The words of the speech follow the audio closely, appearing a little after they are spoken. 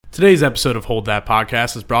Today's episode of Hold That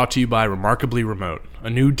Podcast is brought to you by Remarkably Remote, a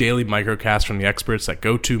new daily microcast from the experts at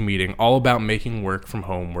GoToMeeting, all about making work from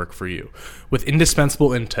home work for you. With indispensable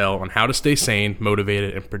intel on how to stay sane,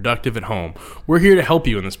 motivated, and productive at home, we're here to help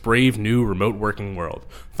you in this brave new remote working world.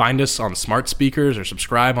 Find us on smart speakers or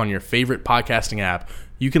subscribe on your favorite podcasting app.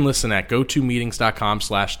 You can listen at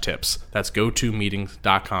gotomeetings.com/tips. That's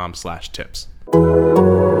gotomeetings.com/tips.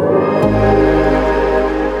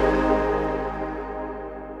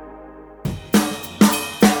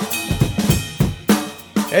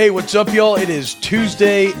 Hey, what's up, y'all? It is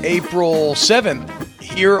Tuesday, April 7th,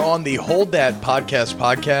 here on the Hold That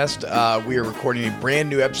podcast. We are recording a brand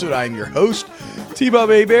new episode. I am your host, T-Bob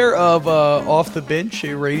Hebert of Off the Bench,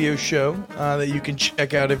 a radio show that you can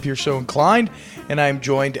check out if you're so inclined. And I'm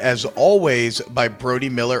joined, as always, by Brody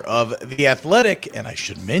Miller of The Athletic. And I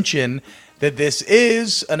should mention that this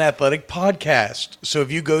is an athletic podcast. So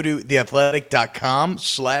if you go to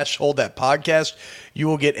theathletic.com/holdthatpodcast, you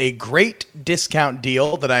will get a great discount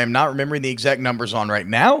deal that I am not remembering the exact numbers on right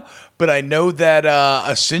now, but I know that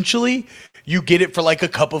essentially you get it for like a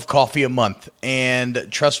cup of coffee a month. And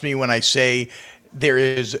trust me when I say there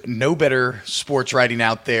is no better sports writing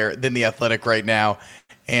out there than The Athletic right now.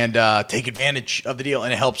 And take advantage of the deal,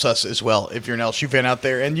 and it helps us as well if you're an LSU fan out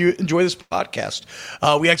there and you enjoy this podcast.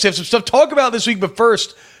 We actually have some stuff to talk about this week, but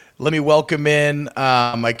first, let me welcome in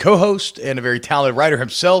my co-host and a very talented writer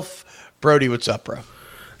himself, Brody. What's up, bro?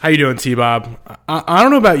 How you doing, T-Bob? I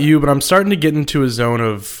don't know about you, but I'm starting to get into a zone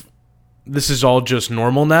of this is all just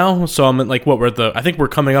normal now. So I'm at like I think we're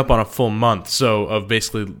coming up on a full month so of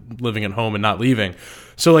basically living at home and not leaving.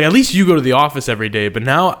 So like at least you go to the office every day, but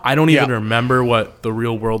now I don't even remember what the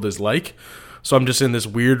real world is like. So I'm just in this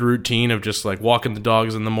weird routine of just like walking the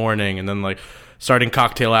dogs in the morning and then like starting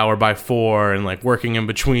cocktail hour by 4 and like working in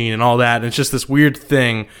between and all that. And it's just this weird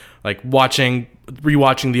thing, like rewatching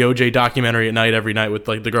the OJ documentary at night every night with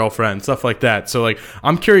like the girlfriend, stuff like that. So like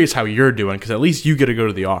I'm curious how you're doing because at least you get to go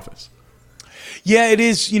to the office. Yeah, it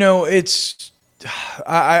is. You know, it's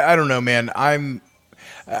I don't know, man. I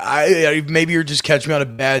maybe you're just catching me on a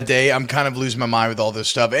bad day. I'm kind of losing my mind with all this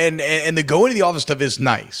stuff, and the going to the office stuff is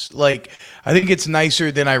nice. Like I think it's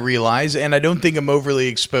nicer than I realize, and I don't think I'm overly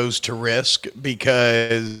exposed to risk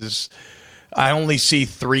because I only see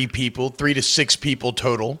 3 to 6 people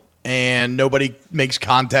total, and nobody makes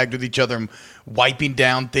contact with each other. I'm wiping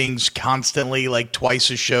down things constantly, like twice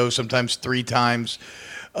a show, sometimes 3 times.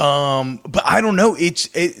 But I don't know. It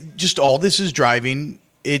just all this is driving.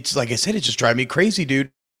 It's like I said, it's just driving me crazy, dude.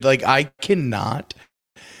 Like I cannot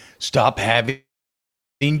stop having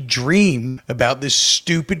dream about this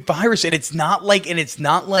stupid virus. And it's not like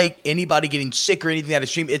anybody getting sick or anything out of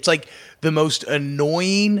stream. It's like the most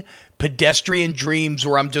annoying pedestrian dreams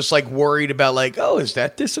where I'm just like worried about like, oh, is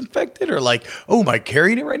that disinfected? Or like, oh, am I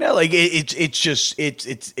carrying it right now? Like it's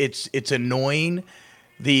annoying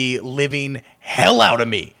the living hell out of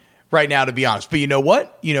me right now, to be honest. But you know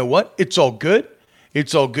what? It's all good.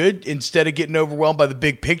 It's all good. Instead of getting overwhelmed by the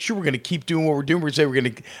big picture, we're going to keep doing what we're doing.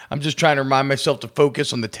 I'm just trying to remind myself to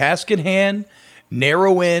focus on the task at hand,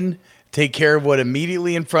 narrow in, take care of what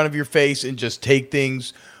immediately in front of your face, and just take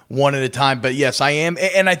things one at a time. But yes, I am.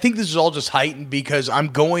 And I think this is all just heightened because I'm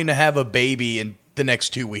going to have a baby in the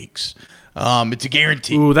next 2 weeks. It's a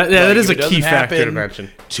guarantee. Ooh, that is a key factor to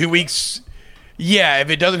mention. 2 weeks. Yeah, if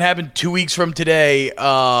it doesn't happen 2 weeks from today,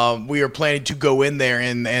 we are planning to go in there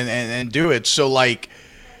and do it. So, like,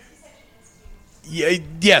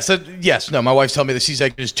 yes. No, my wife's telling me the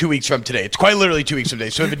C-section is 2 weeks from today. It's quite literally 2 weeks from today.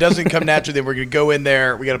 So if it doesn't come naturally, then we're going to go in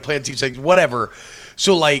there. We got to plan C-section, whatever.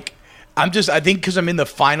 So, like, I think because I'm in the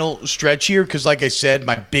final stretch here, because, like I said,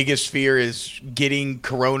 my biggest fear is getting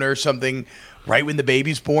corona or something right when the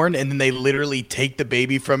baby's born, and then they literally take the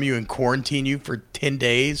baby from you and quarantine you for 10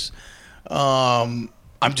 days. I'm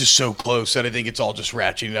just so close that I think it's all just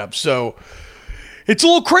ratcheting up. So it's a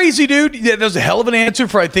little crazy, dude. Yeah, that was a hell of an answer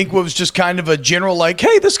for I think what was just kind of a general like,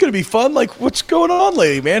 hey, this is going to be fun. Like, what's going on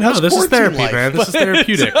lately, man? How's this is therapy, life? man. This is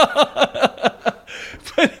therapeutic.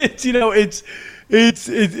 But it's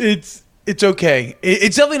it's okay.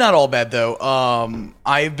 It's definitely not all bad though.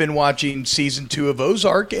 I've been watching season 2 of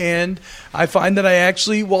Ozark, and I find that I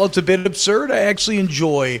actually, while it's a bit absurd, I actually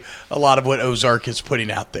enjoy a lot of what Ozark is putting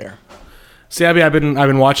out there. See, Abby, I've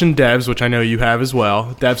been watching Devs, which I know you have as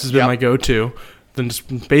well. Devs has been my go-to. Then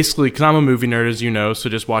just basically, because I'm a movie nerd, as you know, so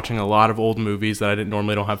just watching a lot of old movies that I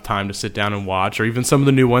don't have time to sit down and watch, or even some of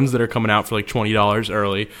the new ones that are coming out for like $20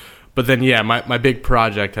 early. But then, yeah, my big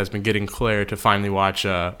project has been getting Claire to finally watch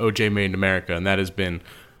OJ Made in America, and that has been,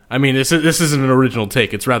 I mean, this isn't an original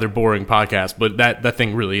take. It's a rather boring podcast, but that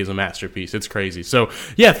thing really is a masterpiece. It's crazy. So,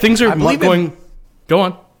 yeah, things are going. Go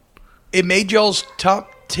on. it made y'all's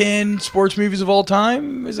top 10 sports movies of all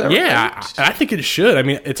time. Is that right? Yeah, I think it should. I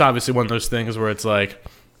mean, it's obviously one of those things where it's like,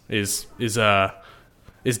 is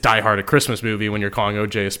Die Hard a Christmas movie when you're calling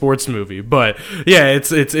OJ a sports movie? But yeah,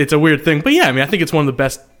 it's a weird thing. But yeah, I mean, I think it's one of the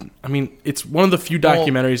best. I mean, it's one of the few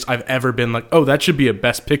documentaries I've ever been like, oh, that should be a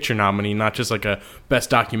Best Picture nominee, not just like a Best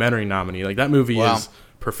Documentary nominee. Like that movie is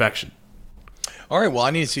perfection. All right, well,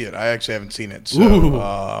 I need to see it. I actually haven't seen it.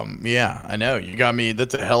 So, yeah, I know. You got me.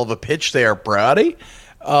 That's a hell of a pitch there, Brody.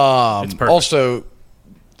 It's perfect. Also,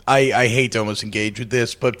 I hate to almost engage with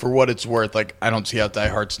this, but for what it's worth, like I don't see how Die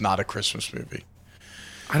Hard's not a Christmas movie.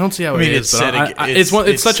 I don't see how it is.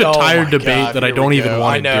 It's such a tired debate that I don't even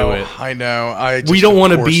want to do it. I know. We don't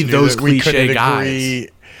want to be those cliche guys.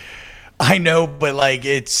 I know, but like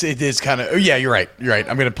it is kind of. Oh, yeah, you're right.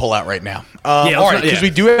 I'm going to pull out right now. All right, because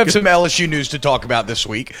we do have some LSU news to talk about this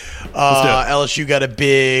week. LSU got a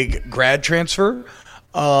big grad transfer.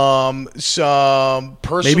 Some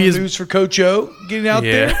personal news for Coach O getting out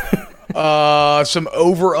there. Some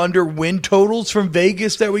over/under win totals from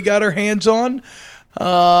Vegas that we got our hands on.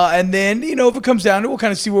 And then, if it comes down to it, we'll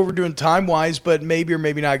kind of see what we're doing time-wise, but maybe or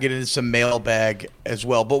maybe not get into some mailbag as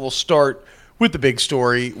well. But we'll start with the big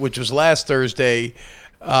story, which was last Thursday.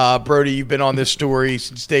 Brody, you've been on this story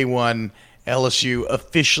since day one. LSU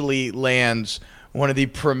officially lands one of the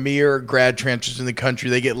premier grad transfers in the country.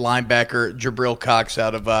 They get linebacker Jabril Cox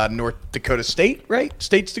out of North Dakota State, right?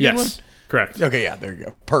 State's the good one? Yes, correct. Okay, yeah, there you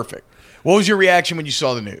go. Perfect. What was your reaction when you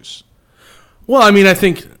saw the news? Well, I mean, I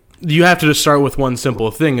think you have to just start with one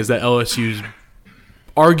simple thing, is that LSU's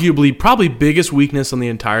arguably probably biggest weakness on the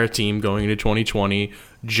entire team going into 2020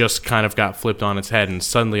 just kind of got flipped on its head, and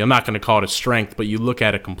suddenly, I'm not going to call it a strength, but you look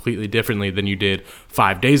at it completely differently than you did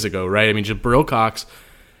 5 days ago, right? I mean, Jabril Cox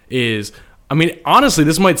is, I mean, honestly,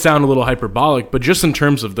 this might sound a little hyperbolic, but just in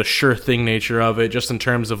terms of the sure thing nature of it, just in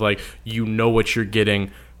terms of like, what you're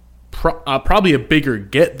getting, probably a bigger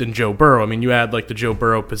get than Joe Burrow. I mean, you had like the Joe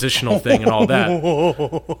Burrow positional thing and all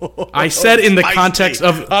that. I said in the context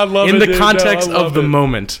of the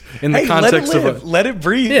moment, in the context of let it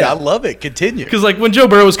breathe. Yeah. I love it. Continue. Because like when Joe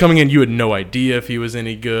Burrow was coming in, you had no idea if he was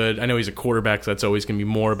any good. I know he's a quarterback, so that's always going to be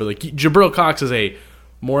more. But like Jabril Cox is a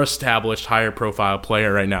more established, higher profile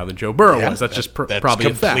player right now than Joe Burrow was. That's just probably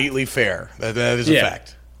a fact. Completely fair. That is a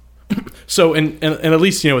fact. So, and at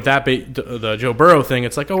least, with that, the Joe Burrow thing,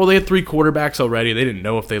 it's like, oh, well, they had 3 quarterbacks already. They didn't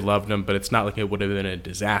know if they loved him, but it's not like it would have been a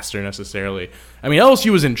disaster necessarily. I mean,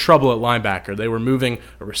 LSU was in trouble at linebacker. They removed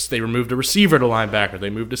a receiver to linebacker. They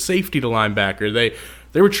moved a safety to linebacker.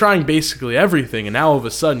 They were trying basically everything, and now all of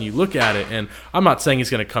a sudden you look at it, and I'm not saying he's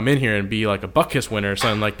going to come in here and be like a Butkus winner or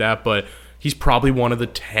something like that, but he's probably one of the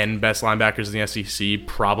 10 best linebackers in the SEC,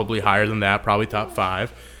 probably higher than that, probably top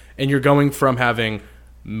 5. And you're going from having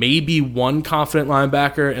maybe 1 confident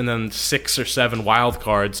linebacker and then 6 or 7 wild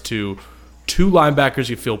cards to 2 linebackers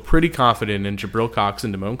you feel pretty confident in, Jabril Cox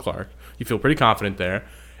and Damone Clark. You feel pretty confident there.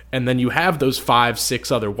 And then you have those 5,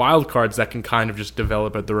 6 other wild cards that can kind of just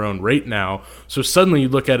develop at their own rate now. So suddenly you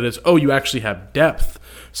look at it as, oh, you actually have depth.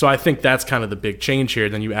 So I think that's kind of the big change here.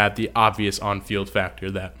 Then you add the obvious on-field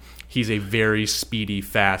factor that he's a very speedy,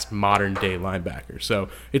 fast, modern-day linebacker. So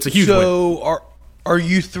it's a huge win. So are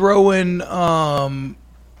you throwing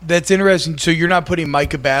that's interesting. So you're not putting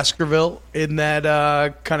Micah Baskerville in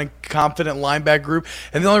that kind of confident linebacker group.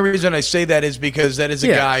 And the only reason I say that is because that is a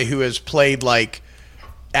guy who has played like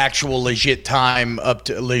actual legit time up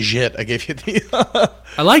to legit. I gave you the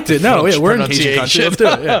I liked it. No, we're in Cajun country. Let's do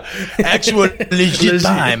it. Yeah. Actual legit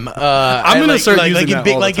time. I'm going to start using that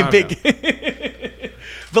all the time.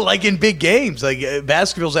 But like in big games, like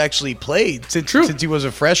Baskerville's actually played since he was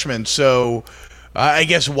a freshman. So I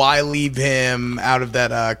guess why leave him out of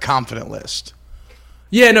that confident list?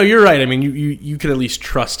 Yeah, no, you're right. I mean, you can at least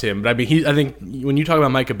trust him. But I mean, I think when you talk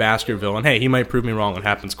about Micah Baskerville, and hey, he might prove me wrong. It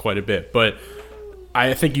happens quite a bit, but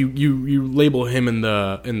I think you label him in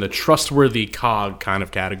the trustworthy cog kind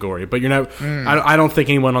of category. But you're not. I don't think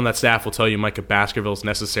anyone on that staff will tell you Micah Baskerville is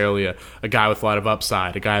necessarily a guy with a lot of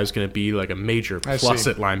upside, a guy who's going to be like a major plus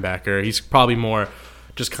at linebacker. He's probably more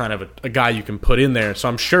just kind of a guy you can put in there. So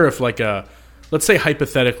I'm sure if let's say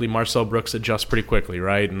hypothetically Marcel Brooks adjusts pretty quickly,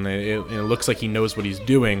 right? And it looks like he knows what he's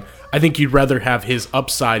doing. I think you'd rather have his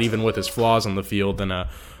upside, even with his flaws on the field, than a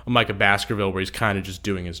Micah Baskerville where he's kind of just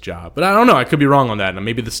doing his job. But I don't know. I could be wrong on that, and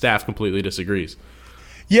maybe the staff completely disagrees.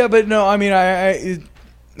 Yeah, but no, I mean, I see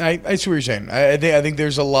what you're saying. I think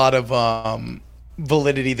there's a lot of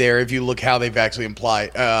validity there if you look how they've actually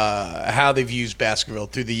how they've used Baskerville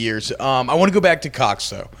through the years. I want to go back to Cox,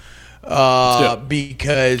 though.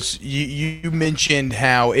 Because you mentioned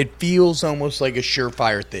how it feels almost like a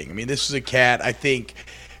surefire thing. I mean, this is a cat, I think,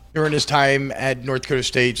 during his time at North Dakota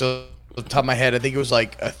State. Off the top of my head, I think it was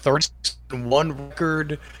like a 31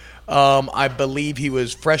 record. I believe he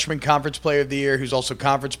was freshman conference player of the year. He was also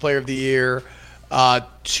conference player of the year.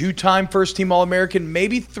 Two-time first-team All-American,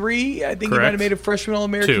 maybe three. I think Correct. he might have made a freshman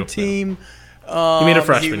All-American team. He made a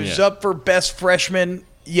freshman, He was up for best freshman.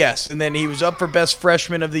 Yes, and then he was up for best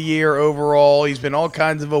freshman of the year overall. He's been all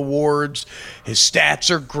kinds of awards. His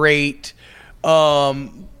stats are great.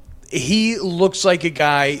 He looks like a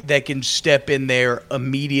guy that can step in there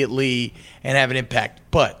immediately and have an impact.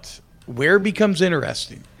 But where it becomes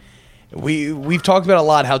interesting, we've talked about a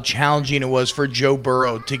lot how challenging it was for Joe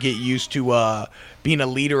Burrow to get used to being a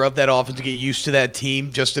leader of that offense, to get used to that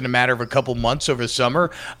team just in a matter of a couple months over the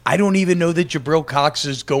summer. I don't even know that Jabril Cox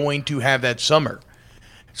is going to have that summer.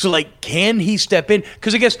 So, like, can he step in?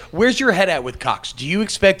 Because I guess, where's your head at with Cox? Do you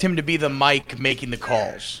expect him to be the Mike making the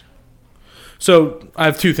calls? So I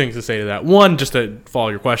have two things to say to that. One, just to follow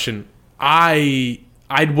your question, I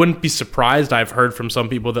wouldn't be surprised. I've heard from some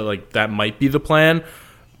people that like that might be the plan,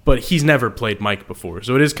 but he's never played Mike before,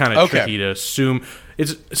 so it is kind of tricky to assume.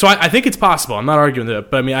 I think it's possible. I'm not arguing that,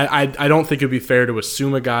 but I mean, I don't think it'd be fair to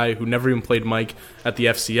assume a guy who never even played Mike at the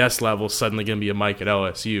FCS level is suddenly going to be a Mike at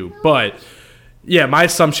LSU. But yeah, my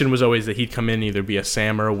assumption was always that he'd come in either be a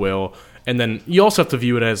Sam or a Will. And then you also have to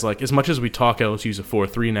view it as, like, as much as we talk LSU's a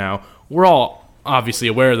 4-3 now, we're all obviously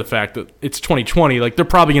aware of the fact that it's 2020. Like, they're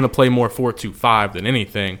probably going to play more 4-2-5 than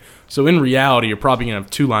anything. So in reality, you're probably going to have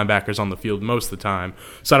two linebackers on the field most of the time.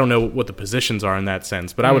 So I don't know what the positions are in that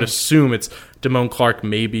sense. But I would assume it's Damone Clark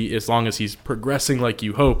maybe, as long as he's progressing like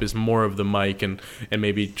you hope, is more of the Mike. And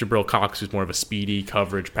maybe Jabril Cox, who's more of a speedy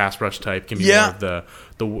coverage, pass rush type, can be more of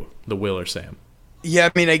the Will or Sam. Yeah,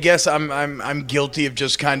 I mean, I guess I'm guilty of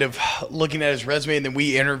just kind of looking at his resume, and then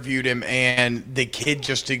we interviewed him, and the kid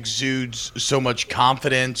just exudes so much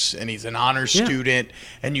confidence, and he's an honor student,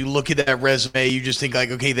 and you look at that resume, you just think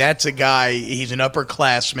like, okay, that's a guy, he's an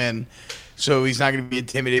upperclassman, so he's not going to be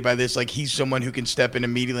intimidated by this. Like, he's someone who can step in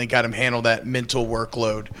immediately and got him handle that mental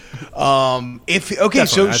workload. So if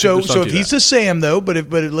he's the Sam though,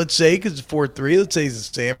 but let's say, because it's 4-3, let's say he's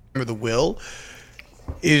the Sam or the Will,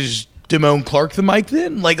 is Damone Clark the Mike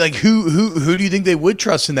then? Like who do you think they would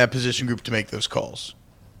trust in that position group to make those calls?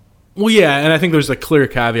 Well, yeah, and I think there's a clear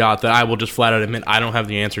caveat that I will just flat out admit I don't have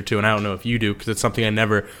the answer to, and I don't know if you do, because it's something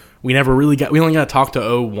we only got to talk to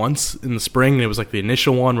O once in the spring, and it was like the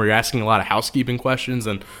initial one where you're asking a lot of housekeeping questions,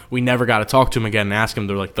 and we never got to talk to him again and ask him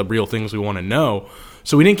the real things we want to know.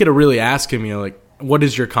 So we didn't get to really ask him, like, what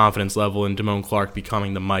is your confidence level in Damone Clark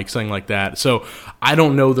becoming the Mike, something like that. So I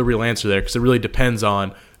don't know the real answer there, because it really depends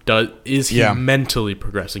on is he mentally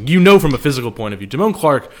progressing? From a physical point of view, Damone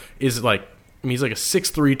Clark is like, he's like a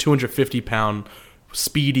 6'3", 250-pound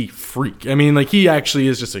speedy freak. I mean, like, he actually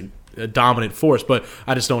is just a dominant force, but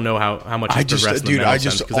I just don't know how much he's progressed in the mental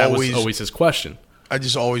sense, because that was always his question. I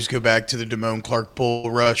just always go back to the Damone Clark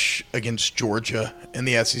bull rush against Georgia in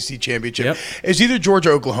the SEC championship. Yep. It's either Georgia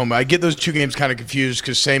or Oklahoma. I get those two games kind of confused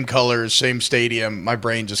because same colors, same stadium. My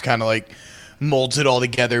brain just kind of like molds it all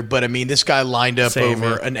together. But, I mean, this guy lined up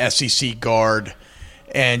over an SEC guard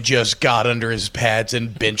and just got under his pads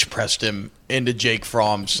and bench pressed him into Jake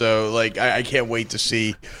Fromm. So, like, I can't wait to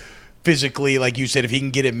see physically, like you said, if he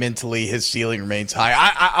can get it mentally, his ceiling remains high.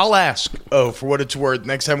 I'll ask, for what it's worth,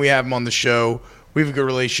 next time we have him on the show, we have a good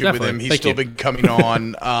relationship with him. He's still been coming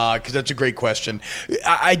on because that's a great question.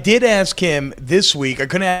 I did ask him this week. I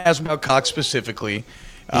couldn't ask him about Cox specifically.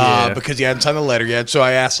 Because he hadn't signed the letter yet. So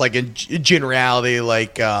I asked, like, in generality,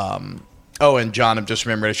 like, and John, I've just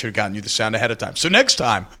remembered I should have gotten you the sound ahead of time. So next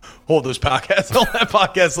time, hold those podcasts, all that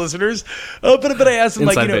podcast listeners. But I asked him,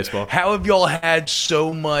 Inside baseball. How have y'all had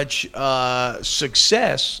so much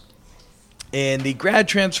success in the grad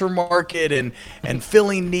transfer market and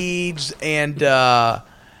filling needs and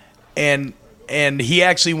he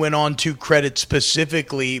actually went on to credit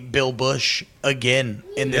specifically Bill Busch again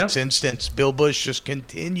in this instance. Bill Busch just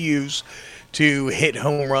continues to hit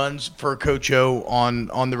home runs for Coach O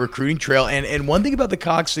on the recruiting trail. And one thing about the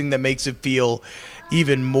Cox thing that makes it feel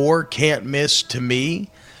even more can't miss to me,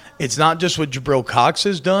 it's not just what Jabril Cox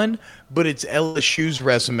has done, but it's LSU's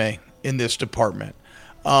resume in this department.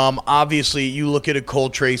 Obviously, you look at a Cole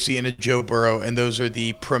Tracy and a Joe Burrow, and those are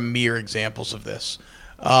the premier examples of this.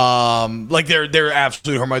 Like they're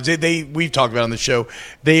absolute home runs. We've talked about on the show.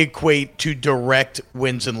 They equate to direct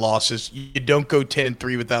wins and losses. You don't go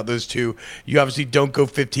 10-3 without those two. You obviously don't go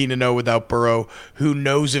 15-0 without Burrow. Who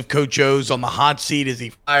knows if Coach O's on the hot seat? Is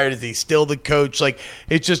he fired? Is he still the coach? Like,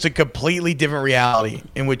 it's just a completely different reality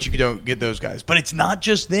in which you don't get those guys. But it's not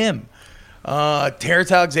just them.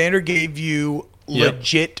 Terrence Alexander gave you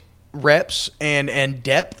legit reps and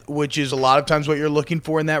depth, which is a lot of times what you're looking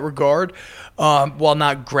for in that regard. While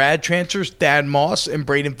not grad transfers, Thad Moss and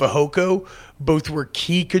Braden Fehoko both were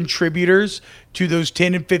key contributors to those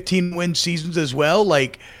 10 and 15 win seasons as well.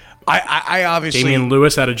 Like, I obviously Damian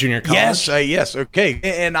Lewis out of junior college. Yes, okay.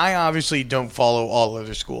 And I obviously don't follow all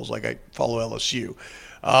other schools like I follow LSU.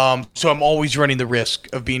 So I'm always running the risk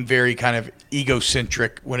of being very kind of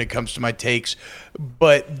egocentric when it comes to my takes.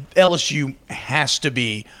 But LSU has to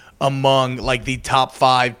be among like the top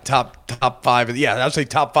five. Yeah, I'd say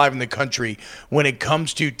top 5 in the country when it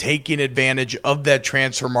comes to taking advantage of that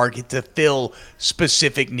transfer market to fill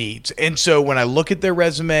specific needs. And so when I look at their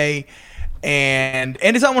resume, and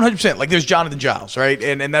it's not 100%. Like, there's Jonathan Giles, right?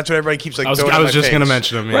 And that's what everybody keeps like. I was just going to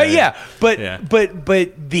mention him, right? Yeah, but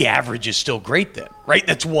the average is still great then, right?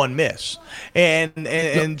 That's one miss,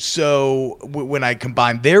 and so when I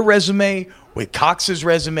combine their resume with Cox's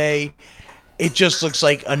resume, it just looks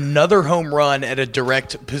like another home run at a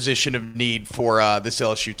direct position of need for this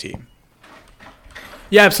LSU team.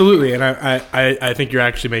 Yeah, absolutely, and I think you're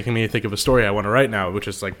actually making me think of a story I want to write now, which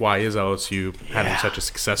is like, why is LSU having such a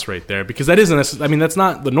success rate there? Because that isn't, I mean, that's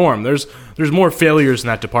not the norm. There's more failures in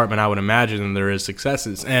that department, I would imagine, than there is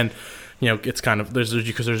successes, and it's kind of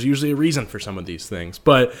because there's usually a reason for some of these things.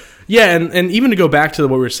 But yeah, and even to go back to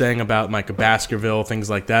what we were saying about Micah Baskerville, things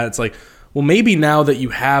like that, it's like, well, maybe now that you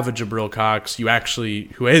have a Jabril Cox,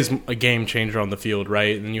 who is a game changer on the field,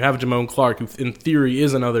 right, and you have a Damone Clark, who in theory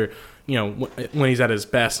is another. When he's at his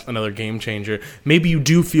best, another game changer. Maybe you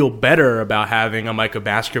do feel better about having a Micah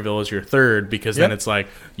Baskerville as your third, because then it's like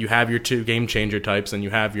you have your 2 game changer types and you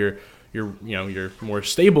have your more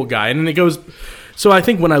stable guy. And then it goes. So I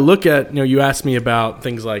think when I look at, you asked me about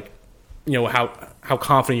things like, how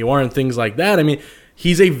confident you are in things like that. I mean,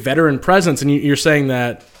 he's a veteran presence, and you're saying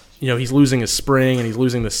that he's losing his spring and he's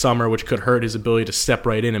losing the summer, which could hurt his ability to step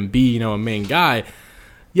right in and be a main guy.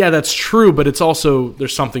 Yeah, that's true, but it's also,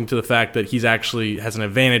 there's something to the fact that he's actually has an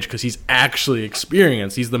advantage because he's actually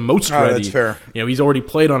experienced. He's the most ready. That's fair. He's already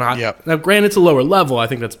played on high. Yep. Now, granted, it's a lower level. I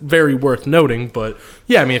think that's very worth noting, but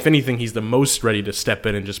yeah, I mean, if anything, he's the most ready to step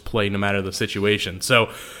in and just play no matter the situation. So,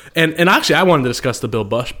 and actually, I wanted to discuss the Bill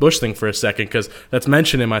Bush thing for a second because that's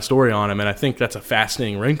mentioned in my story on him, and I think that's a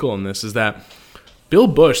fascinating wrinkle in this, is that Bill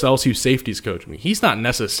Bush, the LSU safeties coach, he's not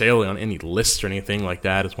necessarily on any lists or anything like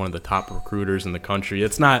that as one of the top recruiters in the country.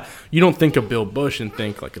 It's not, you don't think of Bill Bush and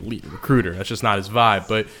think like elite recruiter. That's just not his vibe.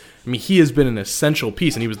 But I mean, he has been an essential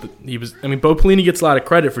piece, and he was. I mean, Bo Pelini gets a lot of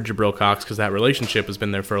credit for Jabril Cox because that relationship has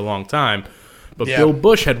been there for a long time. But Bill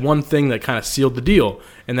Bush had one thing that kind of sealed the deal,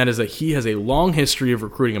 and that is that he has a long history of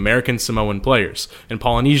recruiting American Samoan players and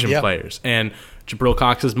Polynesian players. And Jabril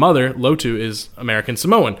Cox's mother, Lotu, is American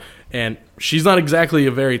Samoan. And she's not exactly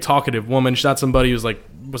a very talkative woman. She's not somebody who's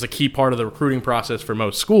was a key part of the recruiting process for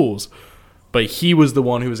most schools. But he was the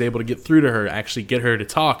one who was able to get through to her, actually get her to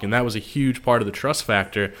talk. And that was a huge part of the trust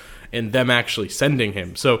factor in them actually sending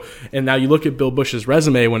him. So, and now you look at Bill Bush's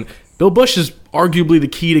resume, when Bill Bush is arguably the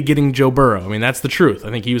key to getting Joe Burrow. I mean, that's the truth. I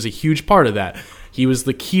think he was a huge part of that. He was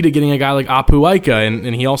the key to getting a guy like Apu Ika,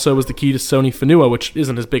 and he also was the key to Sony Fanua, which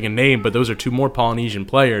isn't as big a name, but those are 2 more Polynesian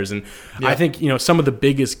players. And I think, some of the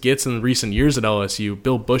biggest gets in recent years at LSU,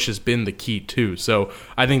 Bill Bush has been the key too. So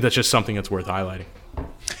I think that's just something that's worth highlighting.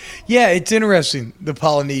 Yeah, it's interesting, the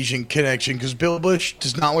Polynesian connection, because Bill Bush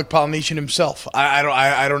does not look Polynesian himself.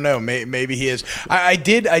 I don't know. Maybe he is. I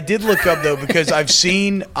did look up, though, because I've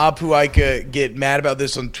seen Apu Ika get mad about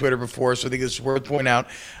this on Twitter before, so I think it's worth pointing out.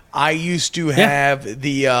 I used to have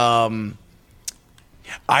the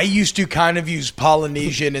I used to kind of use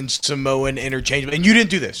Polynesian and Samoan interchangeably, and you didn't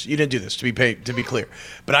do this. You didn't do this, to be clear.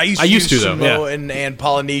 But I used to use Samoan and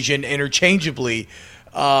Polynesian interchangeably.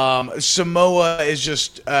 Samoa is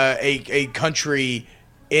just a country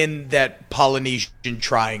in that Polynesian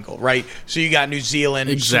triangle, right? So you got New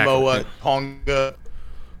Zealand, Samoa, Tonga.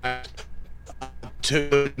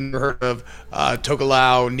 Heard of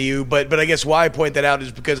Tokelau, Niue, but I guess why I point that out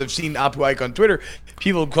is because I've seen Apu Ika on Twitter.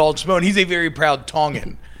 People have called Samoan. He's a very proud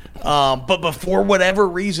Tongan. But for whatever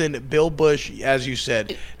reason, Bill Bush, as you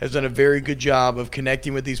said, has done a very good job of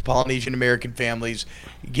connecting with these Polynesian American families,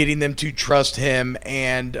 getting them to trust him,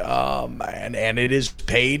 and it is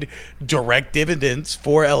paid direct dividends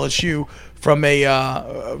for LSU from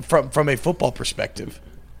a football perspective.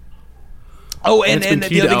 Oh, and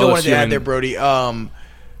the other thing I wanted to add there, Brody.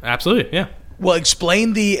 Absolutely, yeah. Well,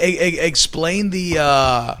 explain the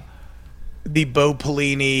Bo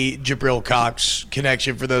Pelini Jabril Cox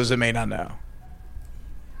connection for those that may not know.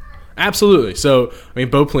 Absolutely. So, I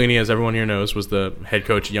mean, Bo Pelini, as everyone here knows, was the head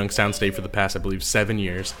coach at Youngstown State for the past, I believe, 7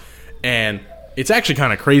 years. And it's actually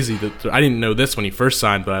kind of crazy that I didn't know this when he first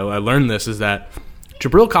signed, but I learned this, is that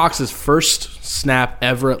Jabril Cox's first snap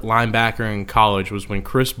ever at linebacker in college was when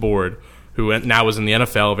Chris Board, who now was in the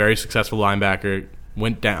NFL, a very successful linebacker,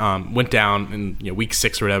 went down in week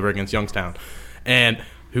 6 or whatever against Youngstown, and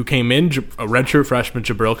who came in, a redshirt freshman,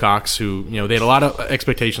 Jabril Cox, who they had a lot of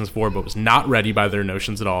expectations for, but was not ready by their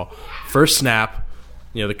notions at all. First snap,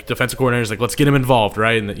 the defensive coordinator is like, let's get him involved,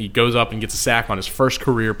 right? And he goes up and gets a sack on his first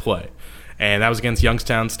career play. And that was against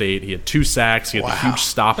Youngstown State. He had 2 sacks. He had the huge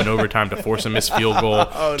stop in overtime to force a missed field goal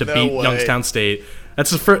to beat Youngstown State. That's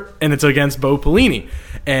the first, and it's against Bo Pelini.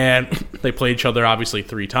 And they played each other, obviously,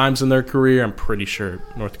 3 times in their career. I'm pretty sure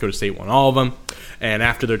North Dakota State won all of them. And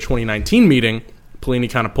after their 2019 meeting, Pelini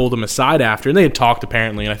kind of pulled him aside after. And they had talked,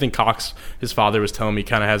 apparently. And I think Cox, his father, was telling me,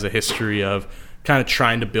 kind of has a history of kind of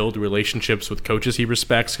trying to build relationships with coaches he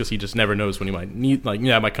respects, because he just never knows when he might need,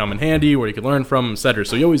 that might come in handy, where he could learn from, etc.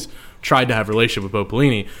 So he always tried to have a relationship with Bo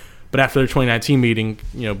Pelini. But after their 2019 meeting,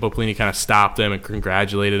 Bo Pelini kind of stopped him and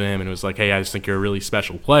congratulated him and was like, hey, I just think you're a really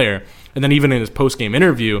special player. And then even in his post-game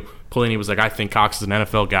interview, Pelini was like, I think Cox is an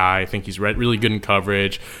NFL guy. I think he's really good in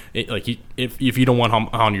coverage. If you don't want him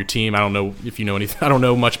on your team, I don't know if you know anything. I don't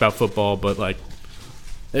know much about football, but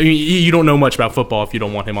you don't know much about football if you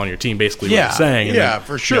don't want him on your team, basically what he's saying. And then,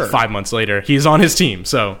 for sure. 5 months later, he's on his team.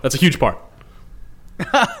 So that's a huge part.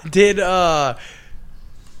 Did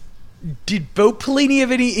Bo Pelini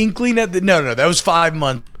have any inkling at the – no, that was 5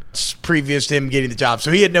 months previous to him getting the job.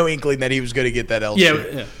 So he had no inkling that he was going to get that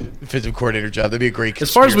LSU defensive coordinator job. That'd be a great conspiracy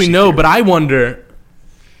as far as we know, theory. But I wonder –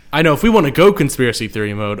 I know if we want to go conspiracy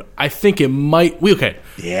theory mode, I think it might.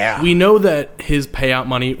 Yeah. We know that his buyout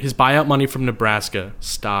money from Nebraska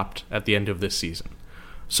stopped at the end of this season.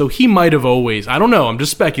 So he might have always. I don't know. I'm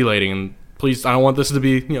just speculating, and please, I don't want this to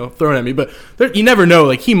be thrown at me. But you never know.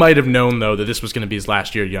 He might have known though that this was going to be his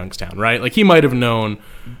last year at Youngstown, right? He might have known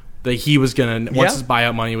that he was going to, once his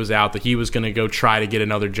buyout money was out, that he was going to go try to get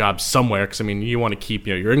another job somewhere. Because, you want to keep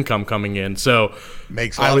your income coming in. So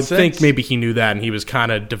makes a lot I would of sense. think maybe he knew that, and he was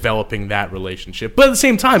kind of developing that relationship. But at the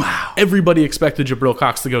same time, everybody expected Jabril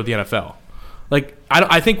Cox to go to the NFL.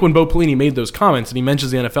 I think when Bo Pelini made those comments, and he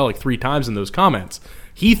mentions the NFL 3 times in those comments,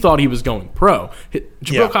 he thought he was going pro.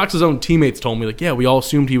 Jabril Cox's own teammates told me, we all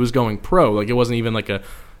assumed he was going pro. It wasn't even a...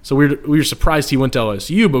 So we were surprised he went to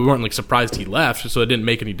LSU, but we weren't surprised he left, so it didn't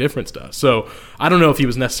make any difference to us. So I don't know if he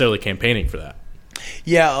was necessarily campaigning for that.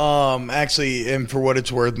 Yeah, actually, and for what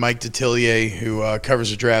it's worth, Mike Detillier, who covers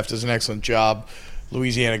the draft, does an excellent job.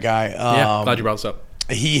 Louisiana guy. Glad you brought this up.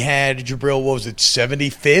 He had Jabril,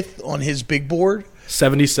 75th on his big board?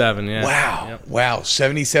 77, yeah. Wow. Yep. Wow,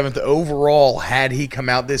 77th overall had he come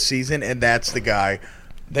out this season, and that's the guy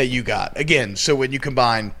that you got. Again, so when you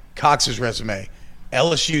combine Cox's resume,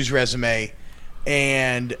 LSU's resume,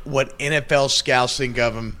 and what NFL scouts think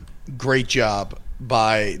of him, great job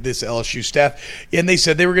by this LSU staff. And they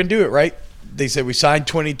said they were going to do it, right? They said we signed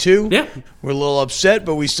 22. Yeah. We're a little upset,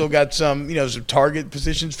 but we still got some target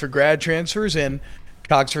positions for grad transfers, and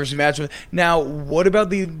Cox versus Matchman. Now, what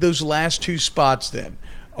about those last 2 spots then?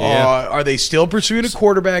 Yeah. Are they still pursuing a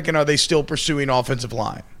quarterback, and are they still pursuing offensive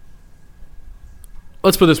line?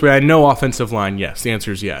 Let's put it this way. I know offensive line, yes. The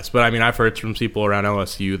answer is yes. But, I've heard from people around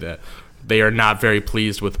LSU that they are not very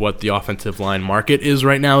pleased with what the offensive line market is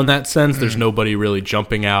right now in that sense. There's nobody really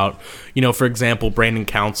jumping out. For example, Brandon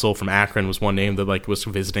Council from Akron was one name that, was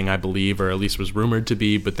visiting, I believe, or at least was rumored to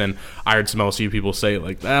be. But then I heard some LSU people say,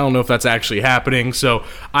 I don't know if that's actually happening. So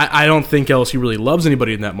I don't think LSU really loves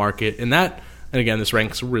anybody in that market. And again, this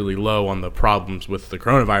ranks really low on the problems with the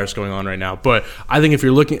coronavirus going on right now. But I think if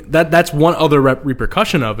you're looking, that's one other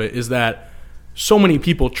repercussion of it, is that so many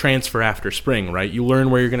people transfer after spring, right? You learn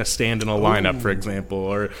where you're going to stand in a lineup, for example,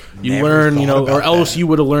 or you learn, or LSU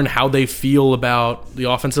would have learned how they feel about the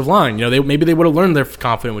offensive line. Maybe they would have learned they're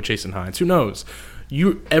confident with Jason Hines. Who knows?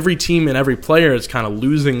 Every team and every player is kind of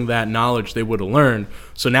losing that knowledge they would have learned.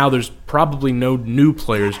 So now there's probably no new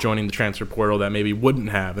players joining the transfer portal that maybe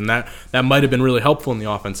wouldn't have, and that might have been really helpful in the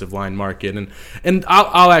offensive line market. And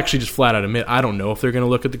I'll actually just flat out admit, I don't know if they're going to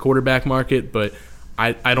look at the quarterback market, but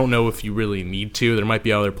I don't know if you really need to. There might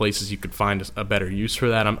be other places you could find a better use for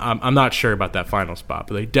that. I'm not sure about that final spot,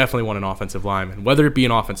 but they definitely want an offensive lineman, whether it be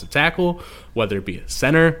an offensive tackle, whether it be a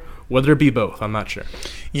center, whether it be both. I'm not sure.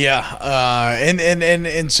 Yeah,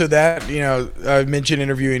 and so that, I mentioned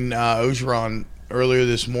interviewing Ogeron earlier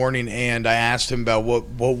this morning, and I asked him about what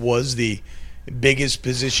was the biggest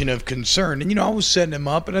position of concern. And, I was setting him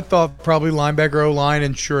up, and I thought probably linebacker, O-line,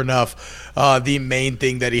 and sure enough, the main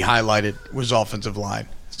thing that he highlighted was offensive line,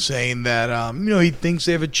 saying that, he thinks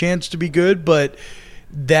they have a chance to be good, but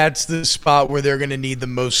that's the spot where they're going to need the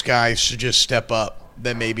most guys to just step up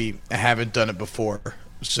that maybe haven't done it before.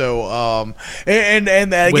 So, and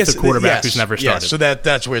I with guess the quarterback who's never started. So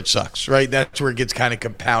that's where it sucks, right? That's where it gets kind of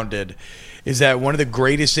compounded. Is that one of the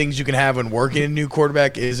greatest things you can have when working a new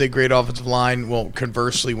quarterback is a great offensive line? Well,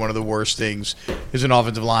 conversely, one of the worst things is an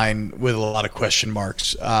offensive line with a lot of question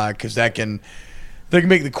marks, because they can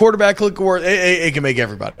make the quarterback look worse. It can make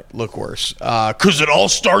everybody look worse. Because it all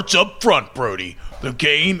starts up front, Brody. The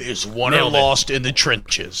game is won and lost in the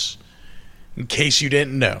trenches. In case you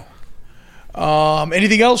didn't know.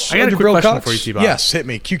 Anything else? I got a quick question for you, T-Bob. Yes, hit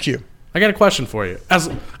me. QQ. I got a question for you. This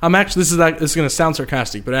is going to sound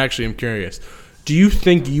sarcastic, but actually I'm curious. Do you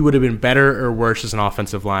think you would have been better or worse as an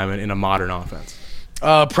offensive lineman in a modern offense?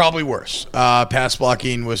 Probably worse. Pass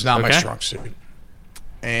blocking was not my strong suit,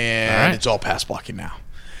 and it's all pass blocking now.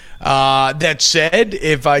 That said,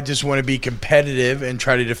 if I just want to be competitive and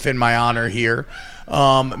try to defend my honor here,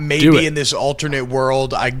 maybe in this alternate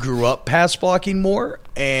world, I grew up pass blocking more.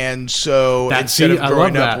 And so instead of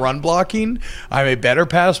growing up run blocking, I'm a better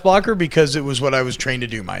pass blocker because it was what I was trained to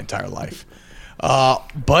do my entire life.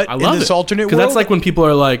 But in this alternate world, that's like when people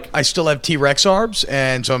are like, I still have T-Rex arms,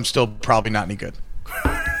 and so I'm still probably not any good.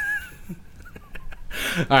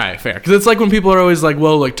 All right, fair. Because it's like when people are always like,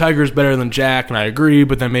 well, like Tiger's better than Jack, and I agree,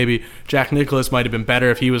 but then maybe Jack Nicklaus might have been better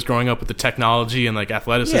if he was growing up with the technology and like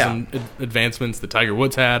athleticism advancements that Tiger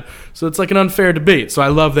Woods had. So it's like an unfair debate. So I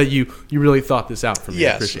love that you really thought this out for me.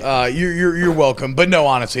 Yes, you're welcome. But no,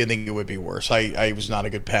 honestly, I think it would be worse. I was not a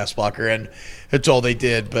good pass blocker, and it's all they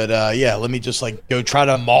did. But let me just like go try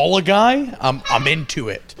to maul a guy. I'm into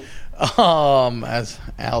it. As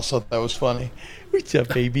Al thought that was funny. What's up,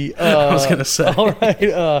 baby? I was gonna say. All right.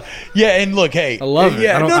 And look, hey, I love it.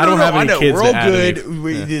 Yeah, I don't have any kids. We're all good.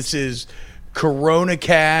 This is Corona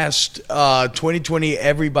Cast 2020.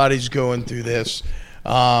 Everybody's going through this.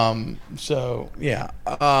 So yeah.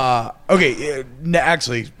 Okay.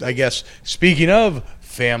 Actually, I guess speaking of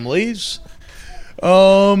families.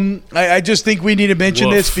 I just think we need to mention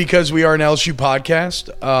this because we are an LSU podcast.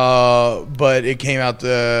 But it came out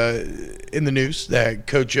in the news that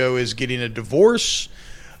Coach O is getting a divorce.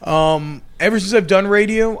 Ever since I've done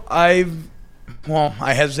radio, I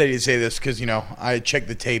hesitate to say this because, I check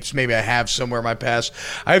the tapes. Maybe I have somewhere in my past.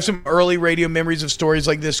 I have some early radio memories of stories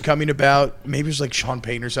like this coming about. Maybe it was like Sean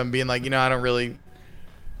Payton or something being like, I don't really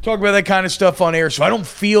talk about that kind of stuff on air. So I don't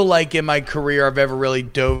feel like in my career I've ever really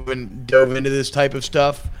dove into this type of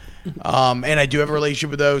stuff. And I do have a relationship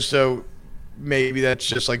with those, so maybe that's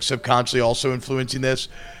just like subconsciously also influencing this.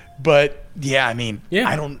 But I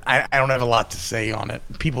don't have a lot to say on it.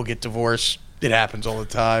 People get divorced. It happens all the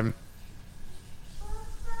time.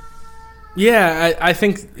 Yeah, I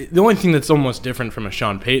think the only thing that's almost different from a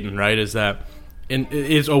Sean Payton, right, is that it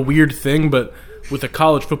is a weird thing, but with a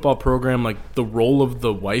college football program, like the role of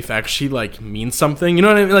the wife actually like means something. You know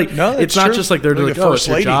what I mean? Like, no, it's not just like they're like, oh, it's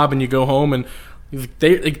your job and you go home and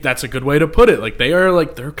that's a good way to put it. Like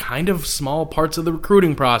they're kind of small parts of the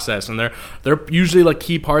recruiting process, and they're usually like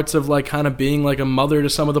key parts of like kind of being like a mother to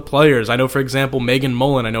some of the players. I know, for example, Megan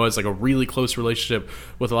Mullen, has like a really close relationship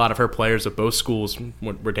with a lot of her players at both schools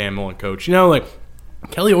where Dan Mullen coached. Like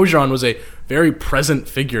Kelly Orgeron was a very present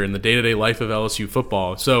figure in the day-to-day life of LSU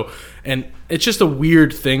football. So, and it's just a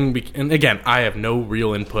weird thing. And again, I have no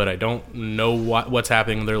real input. I don't know what's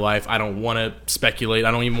happening in their life. I don't want to speculate.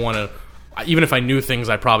 I don't even want to. Even if I knew things,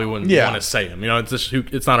 I probably wouldn't want to say them.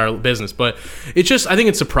 It's not our business. But it's just, I think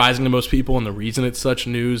it's surprising to most people, and the reason it's such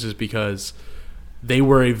news is because they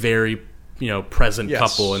were a very present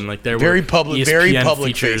couple, and like they were very public, ESPN very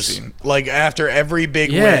public features. facing. Like after every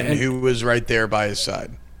big win, who was right there by his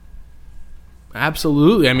side.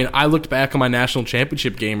 Absolutely. I looked back on my national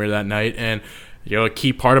championship gamer that night, and a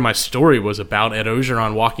key part of my story was about Ed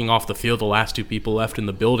Orgeron walking off the field, the last two people left in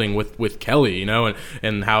the building with Kelly, and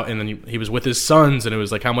then he was with his sons, and it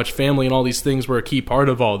was like how much family and all these things were a key part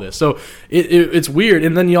of all this. So it's weird.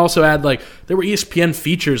 And then you also add like there were ESPN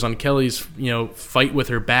features on Kelly's fight with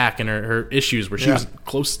her back and her issues where she was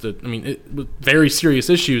close to very serious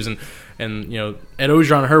issues, and Ed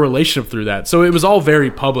Orgeron and her relationship through that. So it was all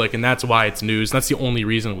very public, and that's why it's news. And that's the only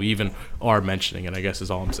reason we even are mentioning it, I guess,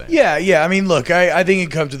 is all I'm saying. Yeah. Look, I think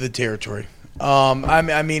it comes to the territory.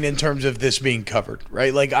 In terms of this being covered,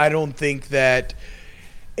 right? Like, I don't think that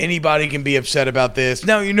anybody can be upset about this.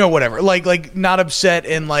 Now, whatever. Like not upset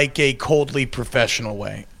in like a coldly professional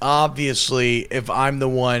way. Obviously, if I'm the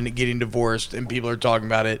one getting divorced and people are talking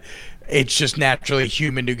about it, it's just naturally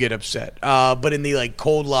human to get upset. But in the like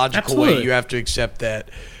cold, logical way, you have to accept that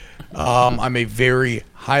I'm a very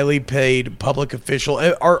highly paid public official.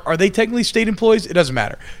 Are they technically state employees? It doesn't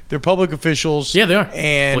matter. They're public officials. Yeah, they are.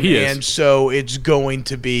 And Well, he is. and so it's going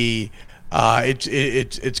to be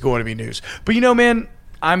it's going to be news. But man,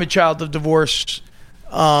 I'm a child of divorce.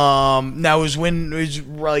 Now it was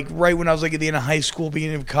like right when I was like at the end of high school,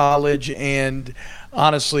 beginning of college, and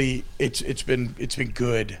honestly, it's been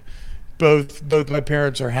good. Both my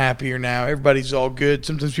parents are happier now. Everybody's all good.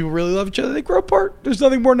 Sometimes people really love each other. They grow apart. There's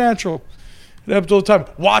nothing more natural. It happens all the time.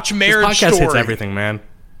 Watch Marriage This podcast Story. hits everything, man.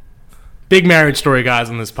 Big Marriage Story guys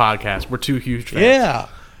on this podcast. We're two huge fans. Yeah.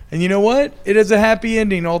 And you know what? It has a happy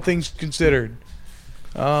ending, all things considered.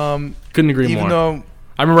 Couldn't agree more. Even though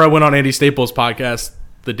I remember I went on Andy Staples' podcast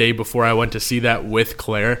the day before I went to see that with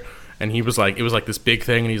Claire, and he was like, it was like this big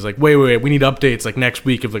thing, and he's like, wait, we need updates like next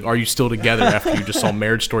week of like, are you still together after you just saw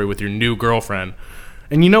Marriage Story with your new girlfriend?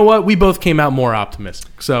 And you know what? We both came out more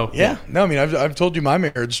optimistic. So yeah. No, I mean, I've told you my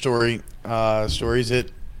marriage stories. Yeah,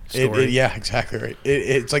 exactly right.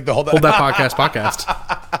 It's like the whole hold that podcast.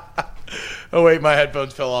 Oh wait, my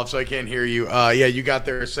headphones fell off, so I can't hear you. Yeah, you got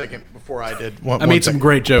there a second before I did. I made some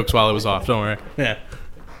great jokes while it was off. Don't worry. Yeah.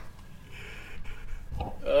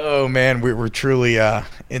 Oh man, we're truly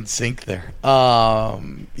in sync there.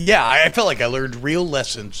 Yeah, I felt like I learned real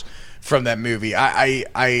lessons from that movie.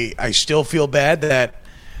 I still feel bad that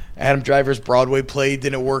Adam Driver's Broadway play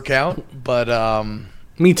didn't work out, but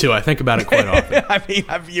me too. I think about it quite often. I mean,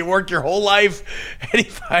 you worked your whole life, and he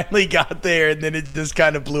finally got there, and then it just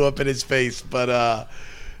kind of blew up in his face. But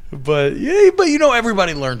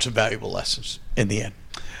everybody learned some valuable lessons in the end.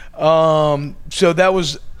 So that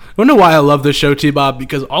was. I don't know why I love this show, T-Bob,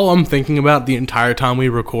 because all I'm thinking about the entire time we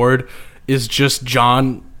record is just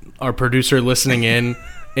John, our producer, listening in,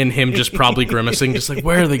 and him just probably grimacing, just like,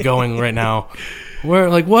 where are they going right now? Where,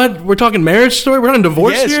 like, what? We're talking Marriage Story? We're on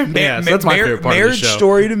divorce here? So that's my favorite part of the Marriage show.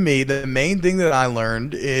 Story, to me, the main thing that I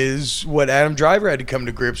learned is what Adam Driver had to come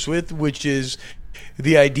to grips with, which is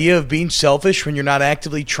the idea of being selfish when you're not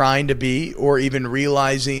actively trying to be or even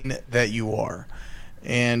realizing that you are.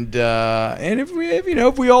 And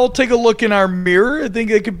if we all take a look in our mirror, I think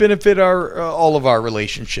it could benefit all of our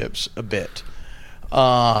relationships a bit.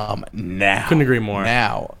 Now couldn't agree more.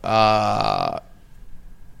 Now,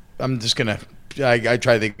 I'm just gonna. I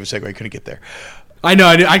tried to think of a segue. I couldn't get there. I know.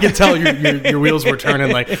 I could tell your wheels were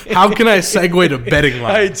turning. Like, how can I segue to betting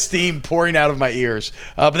line? I had steam pouring out of my ears.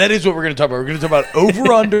 But that is what we're going to talk about. We're going to talk about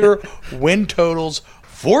over/under win totals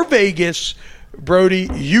for Vegas. Brody,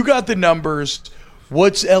 you got the numbers.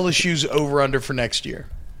 What's LSU's over/under for next year?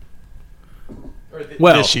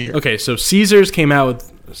 Well, this year. Okay, so Caesars came out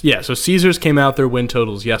their win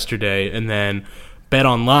totals yesterday, and then Bet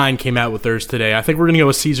Online came out with theirs today. I think we're going to go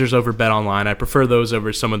with Caesars over Bet Online. I prefer those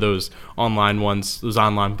over some of those online ones, those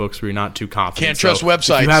online books where you're not too confident. Can't trust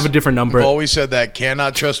websites. If you have a different number. I've always said that.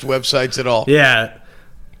 Cannot trust websites at all. Yeah.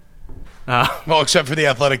 Well, except for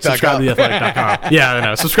theathletic.com. Subscribe to theathletic.com. Yeah, I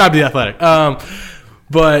know. Subscribe to The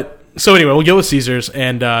Athletic. So anyway, we'll go with Caesars,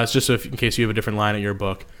 and it's just in case you have a different line at your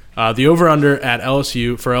book. The over-under at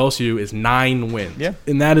LSU is 9 wins. Yeah.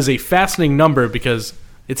 And that is a fascinating number because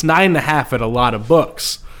it's 9.5 at a lot of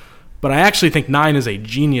books. But I actually think 9 is a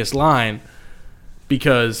genius line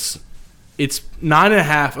because it's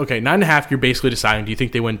 9.5. Okay, 9.5, you're basically deciding, do you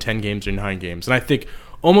think they win 10 games or 9 games? And I think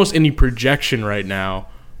almost any projection right now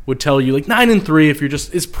would tell you like 9-3 if you're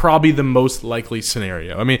just is probably the most likely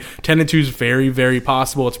scenario. I mean, 10-2 is very, very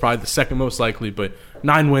possible. It's probably the second most likely, but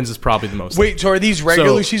 9 wins is probably the most. Wait, so are these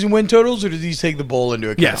regular season win totals, or do these take the bowl into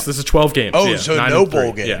account? Yes, this is 12 games. Oh, yeah, so no 9-3.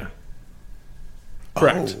 bowl game. Yeah,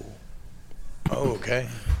 correct. Oh, okay.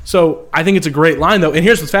 So I think it's a great line though, and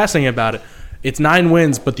here's what's fascinating about it: it's 9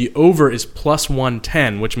 wins, but the over is plus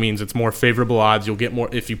 110, which means it's more favorable odds. You'll get more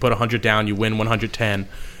if you put 100 down, you win 110,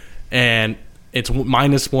 and it's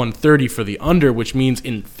minus 130 for the under, which means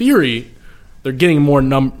in theory they're getting more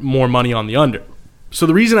money on the under. So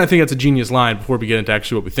the reason I think that's a genius line, before we get into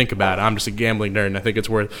actually what we think about it, I'm just a gambling nerd and I think it's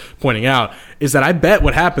worth pointing out, is that I bet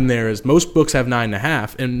what happened there is most books have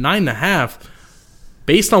 9.5, and 9.5,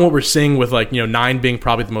 based on what we're seeing with 9 being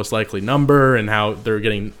probably the most likely number and how they're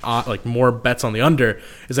getting more bets on the under,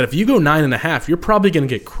 is that if you go 9.5, you're probably going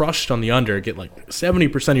to get crushed on the under, get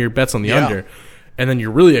 70% of your bets on the under. And then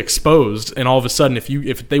you're really exposed, and all of a sudden,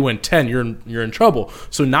 if they win 10, you're in trouble.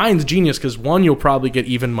 So 9's genius because, one, you'll probably get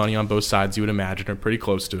even money on both sides, you would imagine, or pretty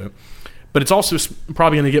close to it. But it's also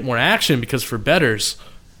probably going to get more action because for bettors,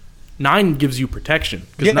 9 gives you protection.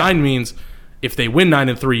 Because 9 means if they win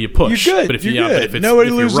 9-3, you push. You're good. But if you're but good. if it's, Nobody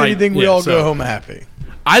if loses anything. We all go home happy.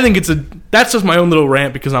 I think that's just my own little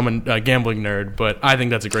rant because I'm a gambling nerd, but I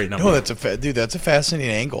think that's a great number. No, that's a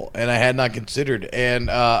fascinating angle, and I had not considered. And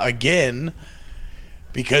again.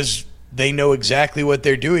 because they know exactly what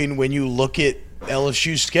they're doing. When you look at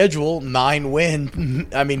LSU's schedule, 9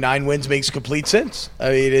 wins makes complete sense. I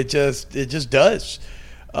mean, it just does.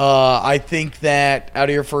 I think that out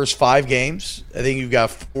of your first 5 games, I think you've got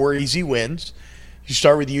 4 easy wins. You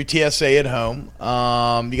start with UTSA at home.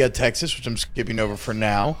 You got Texas, which I'm skipping over for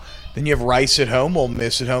now. Then you have Rice at home, Ole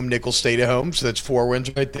Miss at home, Nicholls State at home. So that's 4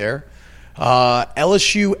 wins right there.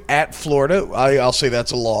 LSU at Florida, I'll say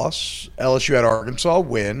that's a loss. LSU at Arkansas,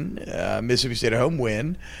 win. Mississippi State at home,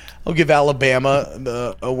 win. I'll give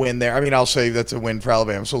Alabama a win there. I mean, I'll say that's a win for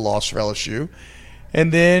Alabama, so a loss for LSU.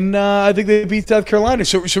 And then I think they beat South Carolina.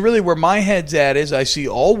 So really where my head's at is I see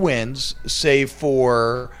all wins save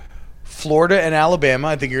for Florida and Alabama.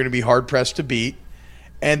 I think you're going to be hard-pressed to beat.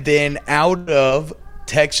 And then out of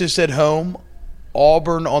Texas at home,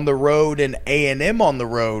 Auburn on the road, and A&M on the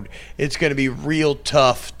road, it's going to be real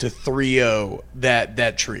tough to 3-0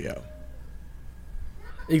 that trio.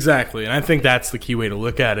 Exactly, and I think that's the key way to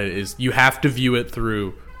look at it is you have to view it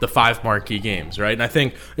through the 5 marquee games, right? And I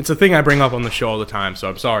think it's a thing I bring up on the show all the time, so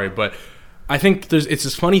I'm sorry, but I think it's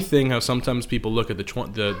this funny thing how sometimes people look at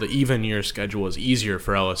the even year schedule as easier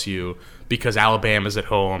for LSU because Alabama's at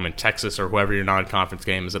home and Texas or whoever your non-conference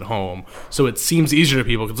game is at home. So it seems easier to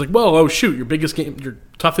people. It's like, well, oh shoot, your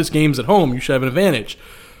toughest game's at home. You should have an advantage.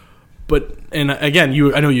 But and again,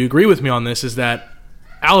 I know you agree with me on this. Is that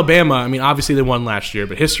Alabama? I mean, obviously they won last year,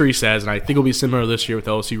 but history says, and I think it'll be similar this year with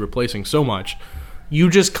LSU replacing so much. You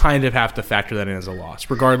just kind of have to factor that in as a loss,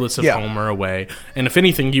 regardless of home or away. And if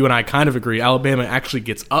anything, you and I kind of agree, Alabama actually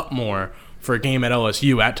gets up more for a game at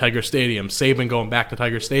LSU at Tiger Stadium. Saban going back to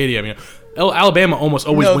Tiger Stadium. You know, Alabama almost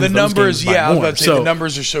always wins the numbers, those games by more. I was about to say, the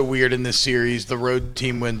numbers are so weird in this series. The road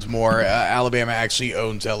team wins more. Alabama actually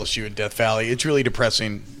owns LSU in Death Valley. It's really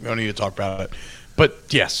depressing. We don't need to talk about it. But,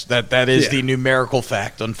 yes, that is the numerical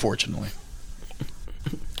fact, unfortunately.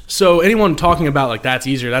 So anyone talking about like that's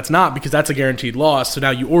easier, that's not, because that's a guaranteed loss. So now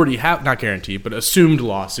you already have, not guaranteed, but assumed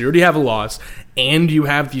loss. So you already have a loss, and you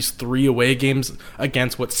have these 3 away games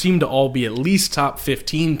against what seem to all be at least top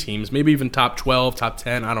 15 teams, maybe even top 12, top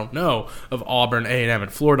 10, I don't know, of Auburn, A&M,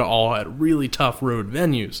 and Florida, all at really tough road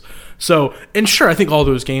venues. So, and sure, I think all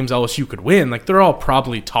those games LSU could win. Like, they're all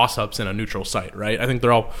probably toss-ups in a neutral site, right? I think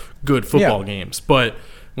they're all good football games. But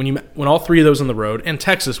when all 3 of those on the road, and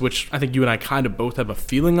Texas, which I think you and I kind of both have a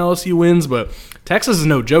feeling LSU wins, but Texas is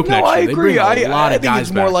no joke next year. I agree. They bring a lot of guys back. I think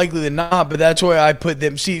it's more likely than not, but that's why I put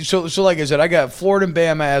them. See, so like I said, I got Florida and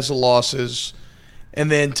Bama as the losses, and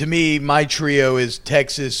then to me, my trio is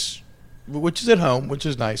Texas, which is at home, which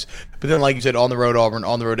is nice, but then like you said, on the road Auburn,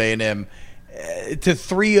 on the road A&M. To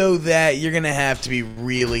 3-0 that, you're going to have to be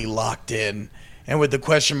really locked in, and with the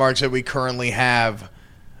question marks that we currently have,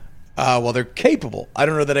 well, they're capable. I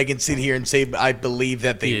don't know that I can sit here and say I believe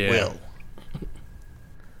that they will.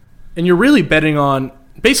 And you're really betting on,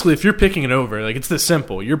 basically, if you're picking it over, like, it's this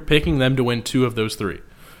simple. You're picking them to win 2 of those 3.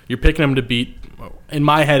 You're picking them to beat, in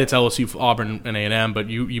my head, it's LSU, Auburn, and A&M, but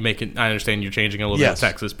you make it, I understand you're changing a little bit of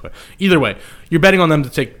Texas, but either way, you're betting on them to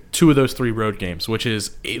take 2 of those 3 road games, which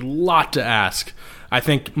is a lot to ask. I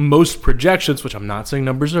think most projections, which I'm not saying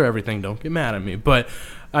numbers are everything, don't get mad at me, but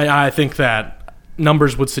I think that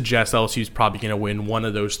numbers would suggest LSU is probably going to win 1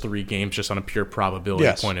 of those 3 games just on a pure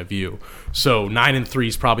probability point of view. So 9-3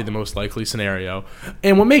 is probably the most likely scenario.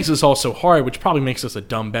 And what makes this all so hard, which probably makes us a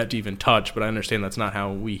dumb bet to even touch, but I understand that's not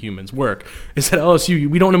how we humans work, is that LSU,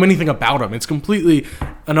 we don't know anything about them. It's completely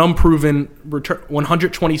an unproven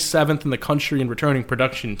 127th in the country in returning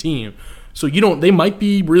production team. So they might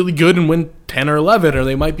be really good and win 10 or 11, or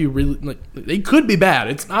they might be really, they could be bad.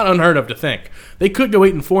 It's not unheard of to think. They could go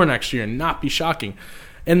 8-4 next year and not be shocking.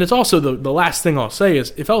 And it's also the last thing I'll say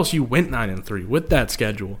is if LSU went 9-3 with that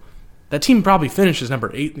schedule, that team probably finishes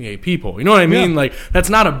number 8 in the AP poll. You know what I mean? Yeah. Like, that's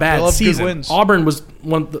not a bad season. Auburn was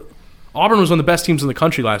one of the best teams in the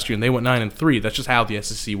country last year, and they went 9-3. That's just how the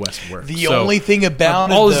SEC West works. The only thing about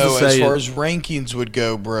it, though, as far as rankings would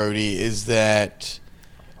go, Brody, is that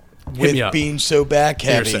with being so back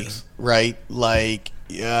heavy, right? Like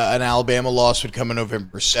an Alabama loss would come in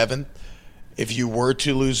November 7th. If you were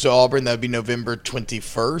to lose to Auburn, that would be November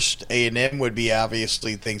 21st. A&M would be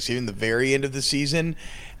obviously Thanksgiving, the very end of the season.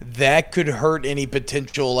 That could hurt any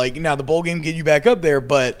potential. Like, now the bowl game get you back up there,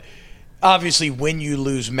 but obviously when you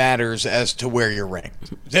lose matters as to where you're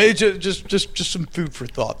ranked. Just some food for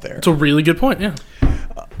thought there. It's a really good point. Yeah.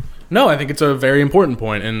 No, I think it's a very important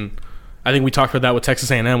point, and I think we talked about that with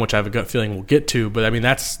Texas A&M, which I have a gut feeling we'll get to. But I mean,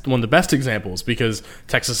 that's one of the best examples because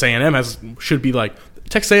Texas A&M should be like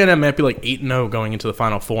Texas A&M might be like 8-0 going into the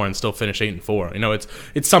Final Four and still finish 8-4. You know,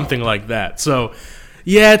 it's something like that. So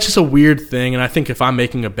Yeah, it's just a weird thing, and I think if I'm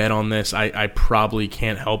making a bet on this, I probably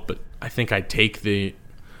can't help but I think I take the.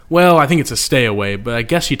 Well, I think it's a stay away, but I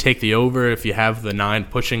guess you take the over if you have the 9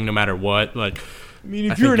 pushing no matter what. Like, I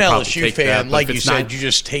mean, if you're an LSU fan, like you said, you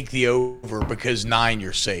just take the over because 9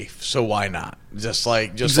 you're safe. So why not? Just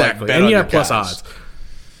exactly. Bet and on you your have plus guys. odds.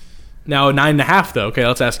 Now, 9.5 though. Okay,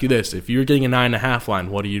 let's ask you this: if you're getting a 9.5 line,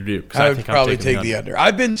 what do you do? I would probably take the under.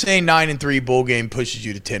 I've been saying 9-3 bowl game pushes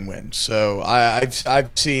you to 10 wins. So I've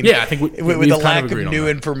seen. Yeah, I think with the lack of new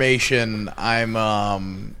information,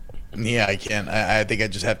 I'm. Yeah, I can't. I think I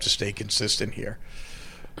just have to stay consistent here.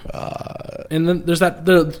 And then there's that.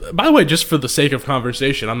 By the way, just for the sake of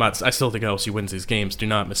conversation, I still think LSU wins these games. Do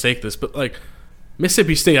not mistake this. But like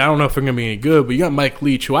Mississippi State, I don't know if they're going to be any good. But you got Mike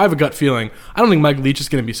Leach, who I have a gut feeling. I don't think Mike Leach is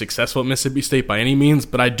going to be successful at Mississippi State by any means.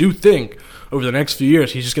 But I do think over the next few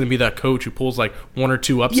years, he's just going to be that coach who pulls like 1 or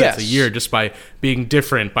 2 upsets a year just by being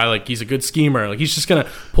different. By like he's a good schemer. Like he's just going to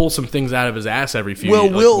pull some things out of his ass every few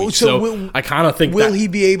weeks. I kind of think. Will he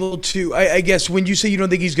be able to? I guess when you say you don't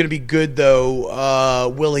think he's going to be good, though,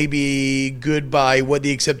 will he be good by what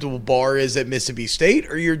the acceptable bar is at Mississippi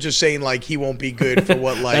State, or you're just saying like he won't be good for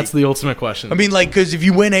what like? That's the ultimate question. I mean, like because if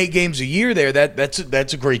you win 8 games a year, there that's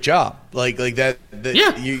a great job. Like that.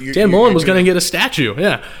 Yeah, Dan Mullen was going to get a statue.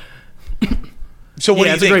 Yeah. So what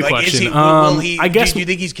do you think? A great like, question. Will he, I guess. Do you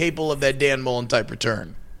think he's capable of that Dan Mullen type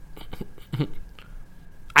return?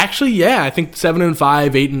 Actually, yeah. I think 7-5,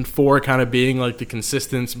 8-4, kind of being like the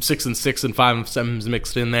consistent 6-6 and 5-7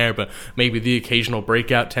 mixed in there, but maybe the occasional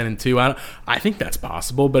breakout 10-2. I think that's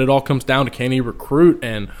possible, but it all comes down to can he recruit,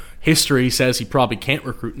 and history says he probably can't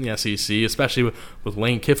recruit in the SEC, especially with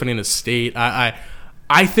Lane Kiffin in his state.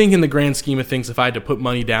 I think in the grand scheme of things, if I had to put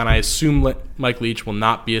money down, I assume Mike Leach will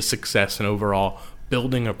not be a success in overall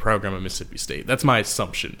building a program at Mississippi State. That's my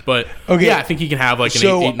assumption. But yeah, I think he can have like an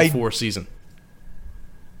 8-4 season.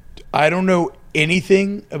 I don't know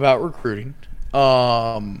anything about recruiting.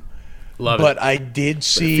 But I did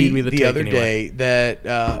see the other day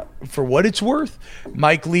that for what it's worth,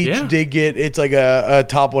 Mike Leach did get it's like a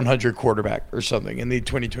top 100 quarterback or something in the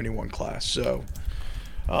 2021 class. So.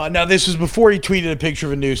 Now, this was before he tweeted a picture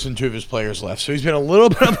of a noose and 2 of his players left. So he's been a little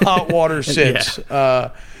bit of hot water since.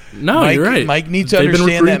 No, Mike, you're right. Mike needs to They've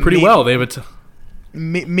understand been that pretty well. They have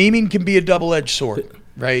memeing can be a double-edged sword,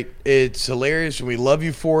 right? It's hilarious, and we love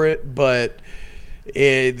you for it. But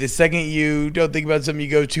the second you don't think about something,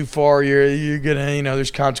 you go too far, you're gonna,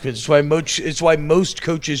 there's consequences. It's why most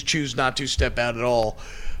coaches choose not to step out at all.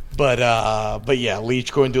 But yeah,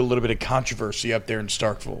 Leach going through a little bit of controversy up there in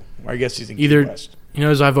Starkville. I guess he's in Key West.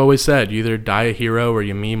 As I've always said, you either die a hero or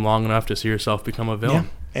you meme long enough to see yourself become a villain. Yeah.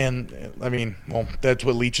 And, I mean, well, that's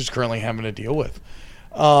what Leach is currently having to deal with.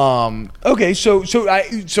 Okay, so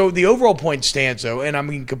the overall point stands, though, and I'm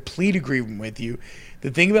in complete agreement with you.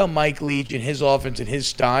 The thing about Mike Leach and his offense and his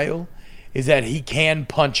style is that he can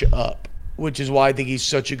punch up, which is why I think he's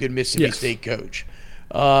such a good Mississippi State coach.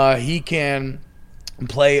 He can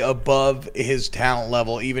play above his talent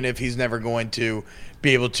level, even if he's never going to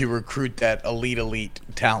be able to recruit that elite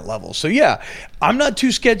talent level. So, yeah, I'm not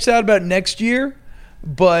too sketched out about next year,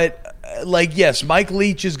 but, yes, Mike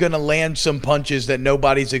Leach is going to land some punches that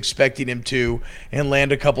nobody's expecting him to and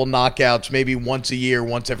land a couple knockouts maybe once a year,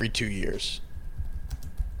 once every 2 years.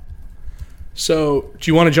 So, do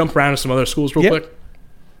you want to jump around to some other schools real quick?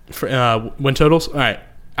 For win totals? All right.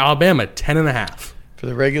 Alabama, 10.5. For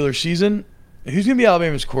the regular season? Who's going to be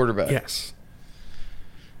Alabama's quarterback? Yes.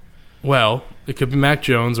 Well, it could be Mac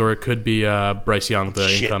Jones or it could be Bryce Young,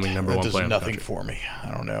 the incoming number 1 player. That does nothing for me. I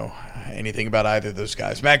don't know anything about either of those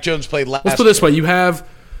guys. Mac Jones played last year. Let's put it this way.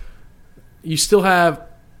 You still have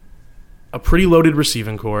a pretty loaded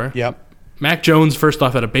receiving core. Yep. Mac Jones, first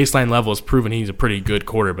off, at a baseline level, has proven he's a pretty good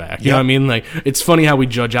quarterback. You know what I mean? Like, it's funny how we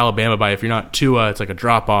judge Alabama by if you're not Tua, it's like a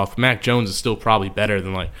drop-off. Mac Jones is still probably better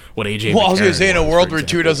than, like, what A.J. Well, I was going to say, in a world where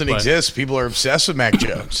Tua doesn't exist, people are obsessed with Mac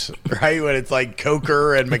Jones, right? When it's like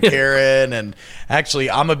Coker and McCarron. And actually,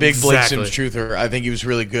 I'm a big Blake Sims truther. I think he was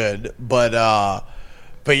really good. But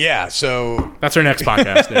yeah, so. That's our next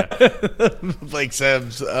podcast, yeah. Blake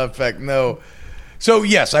Sims effect, no. So,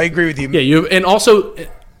 yes, I agree with you. Yeah,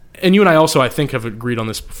 and you and I also, I think, have agreed on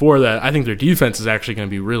this before that I think their defense is actually going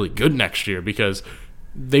to be really good next year because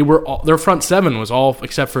their front seven was all,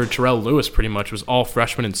 except for Terrell Lewis pretty much, was all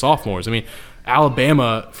freshmen and sophomores. I mean,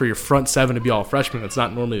 Alabama, for your front seven to be all freshmen, that's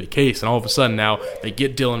not normally the case. And all of a sudden now they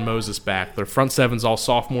get Dylan Moses back. Their front seven's all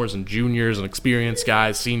sophomores and juniors and experienced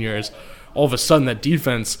guys, seniors. All of a sudden that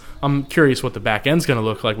defense, I'm curious what the back end's going to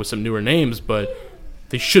look like with some newer names, but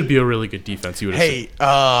they should be a really good defense, you would assume.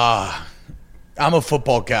 I'm a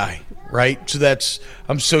football guy, right? So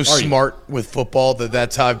I'm so smart with football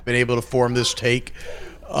that's how I've been able to form this take.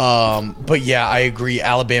 But yeah, I agree.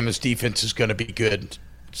 Alabama's defense is going to be good.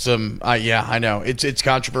 I know it's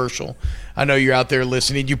controversial. I know you're out there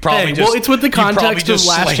listening. You probably it's with the context of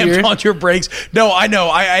last year. On your brakes. No, I know.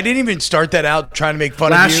 I didn't even start that out trying to make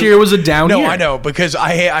fun of you. Last year was a down year. No, I know, because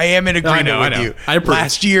I am in agreement with you.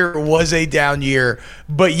 Last year was a down year,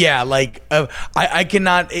 but yeah, like I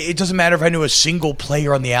cannot. It doesn't matter if I knew a single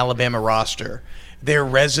player on the Alabama roster. Their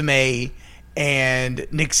resume and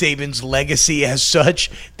Nick Saban's legacy as such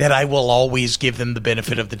that I will always give them the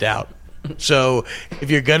benefit of the doubt. So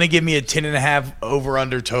if you're going to give me a 10.5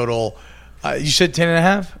 over-under total, you said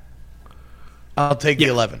 10.5? I'll take the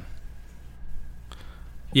 11.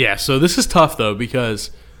 Yeah, so this is tough, though,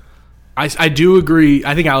 because I do agree.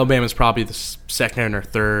 I think Alabama's probably the second or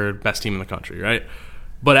third best team in the country, right?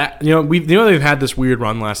 But, they've had this weird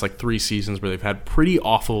run last, 3 seasons where they've had pretty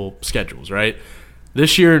awful schedules, right?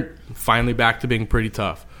 This year, finally back to being pretty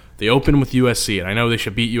tough. They open with USC, and I know they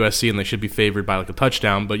should beat USC and they should be favored by a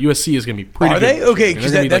touchdown, but USC is going to be pretty good. Are they? Okay,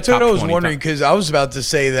 because that's what I was wondering, because I was about to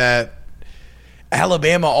say that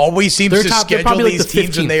Alabama always seems to schedule these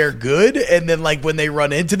teams and they are good, and then when they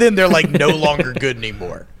run into them, they're no longer good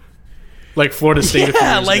anymore. Like Florida State.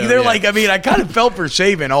 Yeah, I kind of felt for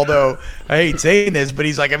Saban, although I hate saying this, but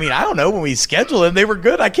he's I don't know, when we scheduled them, they were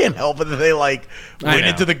good. I can't help it that they went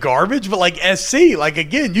into the garbage, but SC,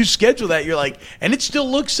 again, you schedule that, you're and it still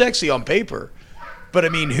looks sexy on paper. But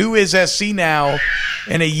who is SC now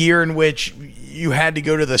in a year in which you had to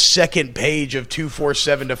go to the second page of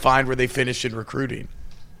 247 to find where they finished in recruiting?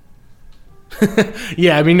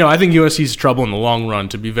 Yeah, no, I think USC's trouble in the long run,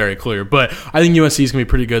 to be very clear. But I think USC is going to be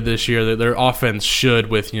pretty good this year. Their offense should,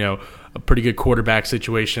 with, a pretty good quarterback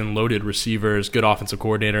situation, loaded receivers, good offensive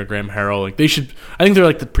coordinator, Graham Harrell. They should. I think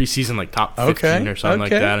they're the preseason top 15 or something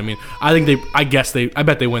like that. I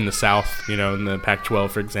bet they win the South, in the Pac-12,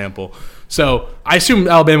 for example. So I assume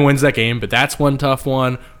Alabama wins that game, but that's one tough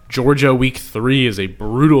one. Georgia week 3 is a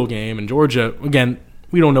brutal game, and Georgia, again,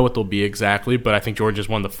 we don't know what they'll be exactly, but I think Georgia's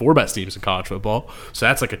one of the 4 best teams in college football. So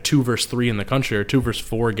that's a 2 versus 3 in the country, or 2 versus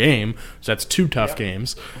 4 game. So that's 2 tough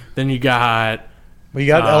games. Then you got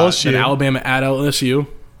LSU. Then Alabama at LSU.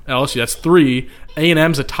 That's 3.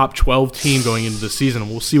 A&M's a top 12 team going into the season.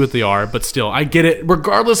 We'll see what they are, but still, I get it.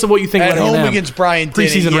 Regardless of what you think at about home against Bryant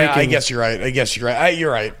preseason rankings. I guess you're right.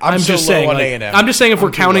 You're right. I'm so just low saying, on A&M. I'm just saying if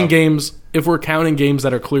we're counting games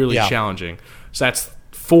that are clearly challenging. So that's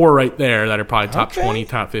 4 right there that are probably top 20,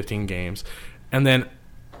 top 15 games. And then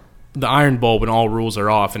the Iron Bowl, when all rules are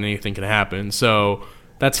off and anything can happen. So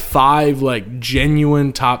that's 5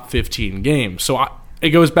 genuine top 15 games. So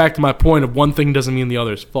it goes back to my point of one thing doesn't mean the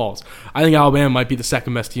other is false. I think Alabama might be the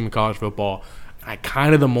second best team in college football.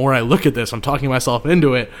 The more I look at this, I'm talking myself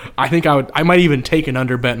into it. I think I might even take an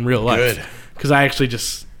under bet in real life. Because I actually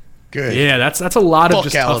just good. Yeah, that's a lot of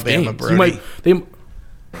just Alabama, tough games. Brody.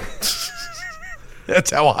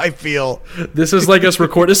 That's how I feel. This is us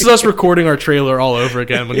recording our trailer all over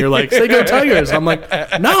again. When you're say go Tigers, I'm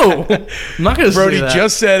no, I'm not going to say Brody that.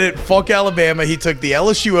 just said it. Fuck Alabama. He took the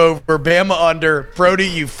LSU over, Bama under. Brody,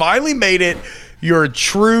 you finally made it. You're a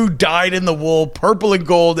true dyed-in-the-wool, purple and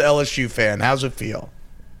gold LSU fan. How's it feel?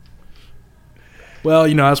 Well,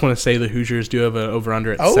 I just want to say the Hoosiers do have an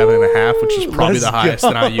over-under at 7.5, which is probably the highest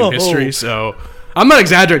in IU history. So I'm not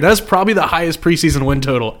exaggerating. That's probably the highest preseason win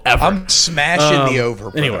total ever. I'm smashing the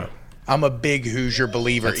over. Bro. Anyway, I'm a big Hoosier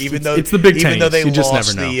believer. Even though it's the Big Ten, even though they you just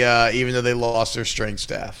lost never know. Even though they lost their strength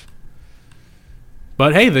staff.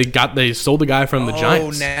 But hey, they sold the guy from the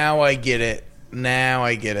Giants. Oh, now I get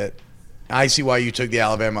it. I see why you took the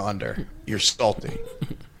Alabama under. You're salty.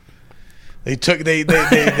 They took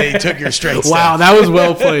your strength staff. Wow, that was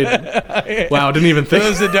well played. Wow, didn't even think. For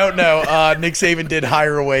those that don't know, Nick Saban did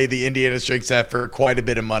hire away the Indiana strength staff for quite a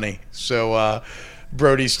bit of money. So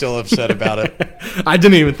Brody's still upset about it. I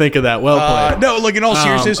didn't even think of that. Well played. No, look, in all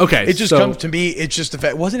seriousness, it just comes to me. It's just the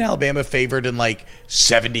fact. Wasn't Alabama favored in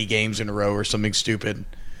 70 games in a row or something stupid?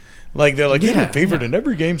 They're they've been favored in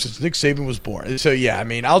every game since Nick Saban was born. So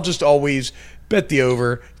I'll just always bet the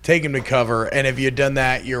over, take him to cover, and if you've done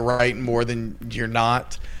that, you're right more than you're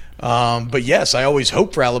not. But yes, I always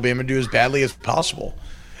hope for Alabama to do as badly as possible.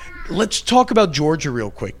 Let's talk about Georgia real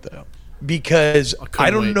quick, though, because I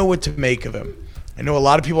don't know what to make of him. I know a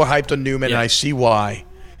lot of people are hyped on Newman, and I see why.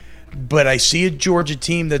 But I see a Georgia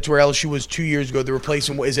team that's where LSU was 2 years ago. They're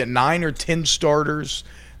replacing, 9 or 10 starters?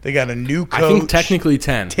 They got a new coach. I think technically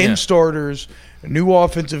 10. 10 starters, a new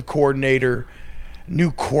offensive coordinator, new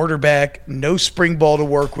quarterback, no spring ball to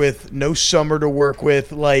work with, no summer to work with.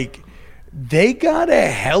 They got a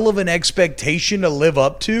hell of an expectation to live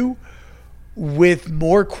up to with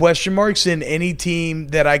more question marks than any team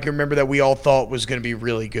that I can remember that we all thought was going to be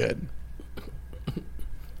really good.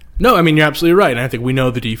 No, I mean, you're absolutely right. And I think we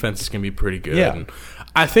know the defense is going to be pretty good. Yeah. And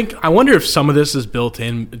I wonder if some of this is built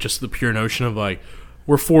in, just the pure notion of like,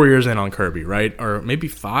 we're 4 years in on Kirby, right? Or maybe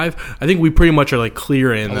 5. I think we pretty much are like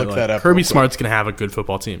clear in that, like, Kirby Smart's going to have a good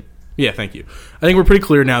football team. Yeah, thank you. I think we're pretty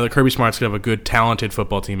clear now that Kirby Smart's going to have a good, talented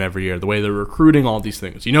football team every year. The way they're recruiting, all these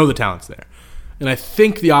things. You know the talent's there. And I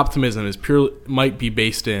think the optimism is might be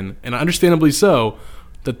based in, and understandably so,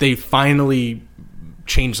 that they finally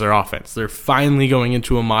change their offense. They're finally going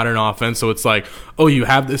into a modern offense. So it's like, oh, you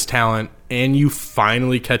have this talent, and you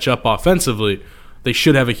finally catch up offensively. They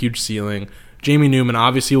should have a huge ceiling. Jamie Newman,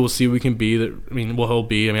 obviously, we'll see what we can be. He'll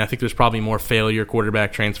be. I think there's probably more failure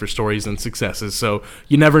quarterback transfer stories than successes, so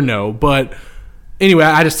you never know. But anyway,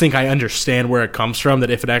 I just think I understand where it comes from,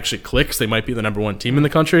 that if it actually clicks, they might be the number 1 team in the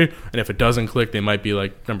country, and if it doesn't click, they might be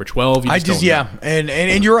like number 12.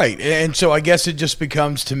 And you're right. And so I guess it just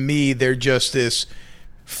becomes, to me, they're just this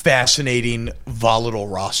fascinating, volatile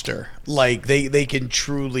roster. Like, they can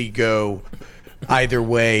truly go either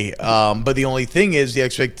way, but the only thing is the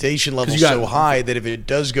expectation level is so high that if it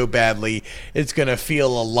does go badly, it's going to feel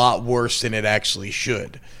a lot worse than it actually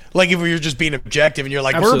should. Like, if you're just being objective and you're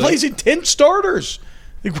like, Absolutely. We're replacing 10 starters.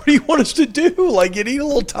 Like, what do you want us to do? Like, you need a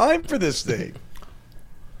little time for this thing.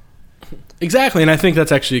 Exactly, and I think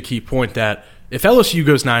that's actually a key point, that if LSU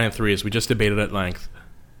goes 9-3, as we just debated at length,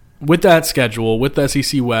 with that schedule, with the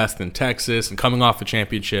SEC West and Texas and coming off a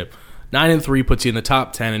championship, 9-3 puts you in the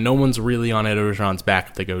top 10, and no one's really on Ed Orgeron's back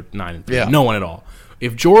if they go 9-3. Yeah. No one at all.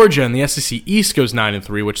 If Georgia and the SEC East goes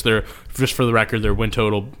 9-3, which they're, just for the record, their win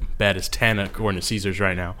total bet is 10 according to Caesars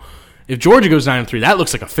right now. If Georgia goes 9-3, that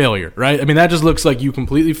looks like a failure, right? I mean, that just looks like you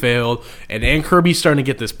completely failed. And Dan Kirby's starting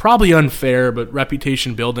to get this probably unfair, but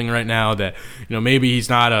reputation building right now that, maybe he's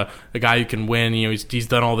not a guy who can win. He's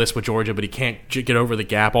done all this with Georgia, but he can't get over the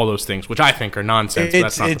gap. All those things, which I think are nonsense.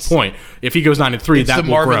 That's not the point. If he goes 9-3, that will grow. It's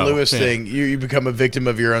the Marvin Lewis thing. You become a victim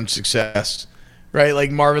of your own success. Right,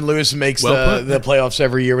 like Marvin Lewis makes the playoffs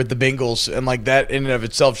every year with the Bengals, and like that in and of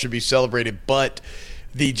itself should be celebrated. But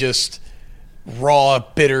the just raw,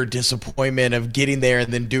 bitter disappointment of getting there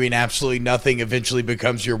and then doing absolutely nothing eventually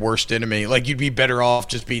becomes your worst enemy. Like, you'd be better off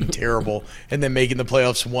just being terrible and then making the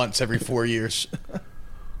playoffs once every 4 years.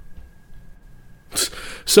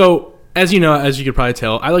 So, as you could probably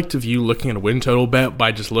tell, I like to view looking at a win total bet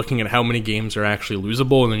by just looking at how many games are actually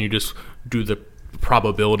losable, and then you just do the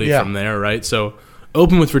probability from there, right? So,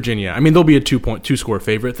 open with Virginia. I mean, they'll be a 2 score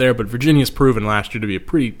favorite there, but Virginia's proven last year to be a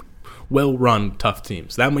pretty well-run, tough team.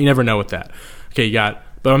 So that you never know with that. Okay, you got,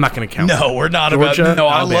 but I'm not going to count. No, we're not Georgia, about. No,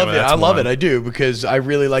 I Alabama, love it. I love it. I do, because I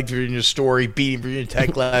really liked Virginia's story, beating Virginia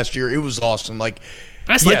Tech last year. It was awesome. Like,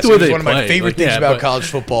 I just like the way they play. One of my favorite things about college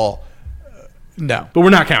football. No, but we're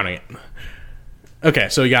not counting it. Okay,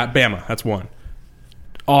 so you got Bama. That's 1.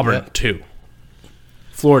 Auburn 2.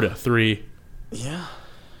 Florida 3. Yeah.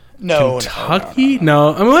 No. Kentucky?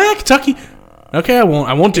 No. I mean, Kentucky. Okay, I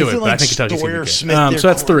won't do it. But I think Kentucky's going to be good. So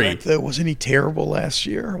that's 3. Wasn't he terrible last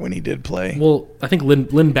year when he did play? Well, I think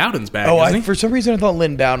Lynn Bowden's back. For some reason I thought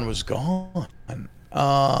Lynn Bowden was gone.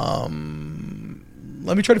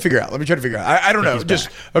 Let me try to figure out. I don't know. Just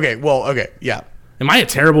okay. Well, okay. Yeah. Am I a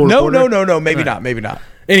terrible reporter? No. Maybe not. Maybe not.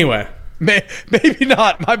 Anyway. Maybe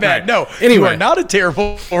not. My bad. Right. No. Anyway. You are not a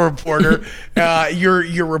terrible reporter.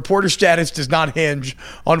 Your reporter status does not hinge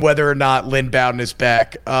on whether or not Lynn Bowden is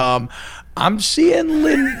back. I'm seeing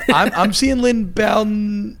Lynn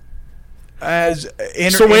Bowden as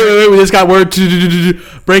so wait, we just got word.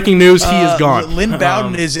 Breaking news: he is gone. Lynn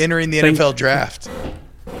Bowden is entering the NFL draft.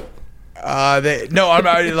 I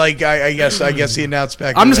guess he announced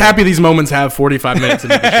back. I'm just happy these moments have 45 minutes in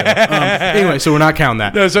the show. Anyway, so we're not counting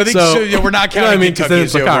that. No, so I think we're not counting. Kentucky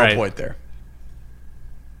is the overall point there.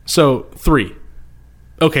 So 3.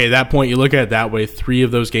 Okay, at that point you look at it that way. 3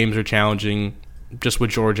 of those games are challenging. Just with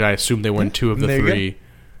Georgia, I assume they win 2 of the 3.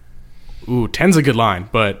 Ooh, 10's a good line,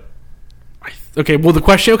 but the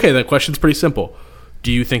question's pretty simple.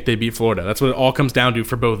 Do you think they beat Florida? That's what it all comes down to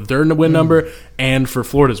for both their win number and for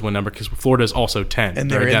Florida's win number, because Florida is also 10.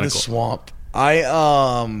 And they're identical. In the swamp.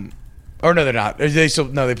 Or no, they're not. They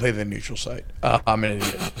play the neutral site. I'm an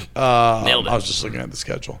idiot. Nailed it. I was just looking at the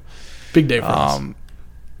schedule. Big day for us.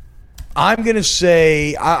 I'm gonna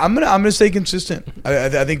say I'm gonna stay consistent.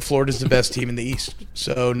 I think Florida's the best team in the East.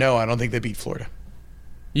 So no, I don't think they beat Florida.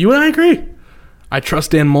 You and I agree. I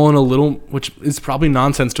trust Dan Mullen a little, which is probably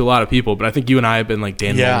nonsense to a lot of people, but I think you and I have been like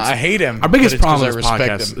Dan Mullen. Yeah, I hate him. Our biggest problem with this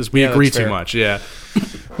podcast is we agree too much. Yeah.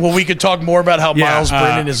 Well, we could talk more about how Miles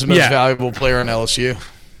Brennan is the most valuable player on LSU.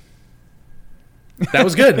 That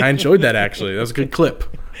was good. I enjoyed that, actually. That was a good clip.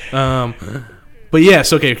 But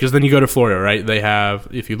yes, okay, because then you go to Florida, right? They have,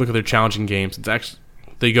 if you look at their challenging games, it's actually,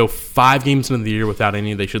 they go 5 games into the year without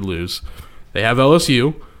any they should lose. They have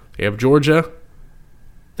LSU. They have Georgia.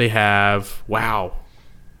 They have,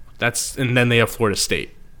 and then they have Florida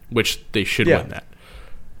State, which they should win that.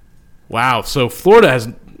 Wow, so Florida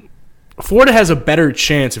has a better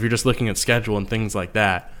chance if you're just looking at schedule and things like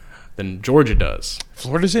that than Georgia does.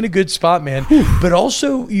 Florida's in a good spot, man. But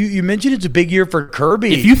also, you mentioned it's a big year for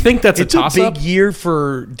Kirby. If you think that's a toss-up, it's a big year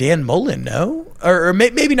for Dan Mullen, no? Or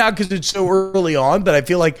maybe not because it's so early on, but I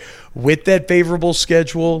feel like with that favorable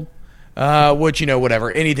schedule, which,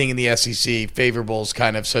 whatever, anything in the SEC, favorable is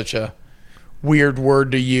kind of such a weird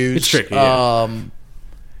word to use. It's tricky, yeah.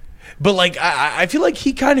 But, I feel like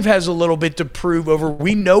he kind of has a little bit to prove over.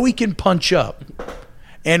 We know he can punch up.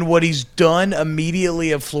 And what he's done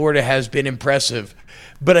immediately at Florida has been impressive.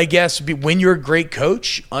 But I guess when you're a great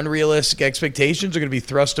coach, unrealistic expectations are going to be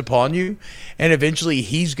thrust upon you. And eventually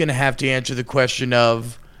he's going to have to answer the question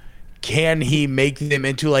of, can he make them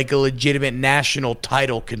into a legitimate national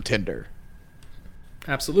title contender?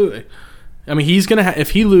 Absolutely. I mean, he's going to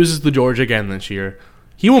if he loses to Georgia again this year,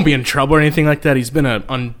 he won't be in trouble or anything like that. He's been an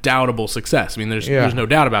undoubtable success. I mean, there's no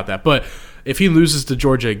doubt about that. But if he loses to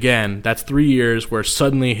Georgia again, that's 3 years where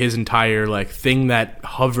suddenly his entire thing that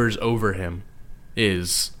hovers over him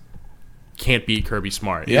can't beat Kirby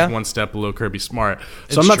Smart. He's one step below Kirby Smart.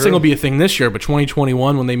 So I'm not saying it'll be a thing this year, but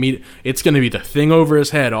 2021 when they meet, it's going to be the thing over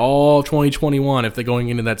his head all 2021 if they're going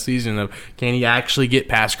into that season of, can he actually get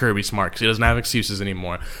past Kirby Smart because he doesn't have excuses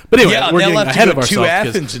anymore. But anyway, we're getting ahead of ourselves. To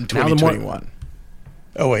Athens in 2021.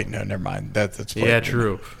 Oh wait, no, never mind. That's funny. Yeah,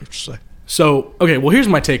 true. So okay, well here's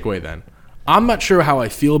my takeaway then. I'm not sure how I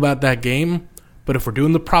feel about that game, but if we're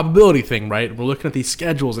doing the probability thing, right, we're looking at these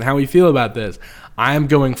schedules and how we feel about this, I am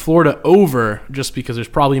going Florida over just because there's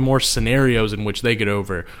probably more scenarios in which they get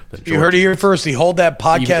over than Georgia. You heard it here first. The Hold That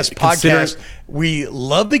podcast. We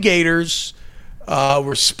love the Gators.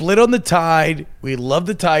 We're split on the Tide. We love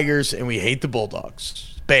the Tigers, and we hate the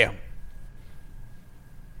Bulldogs. Bam.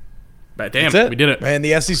 But damn, we did it. And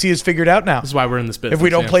the SEC is figured out now. This is why we're in this business. If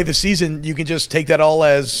we don't play the season, you can just take that all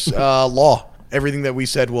as law. Everything that we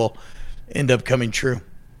said will end up coming true.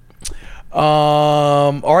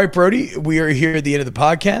 All right, Brody, we are here at the end of the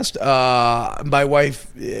podcast. My wife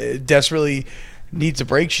desperately needs a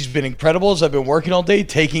break. She's been incredible as I've been working all day,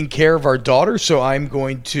 taking care of our daughter. So I'm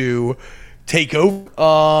going to take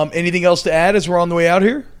over. Anything else to add as we're on the way out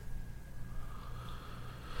here?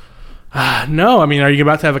 No, I mean, are you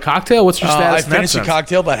about to have a cocktail? What's your status? I finished a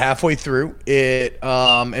cocktail about halfway through. It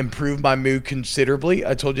improved my mood considerably.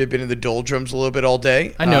 I told you I've been in the doldrums a little bit all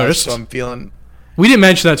day. I noticed. So I'm feeling. We didn't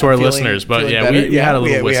mention that to our listeners, but we had a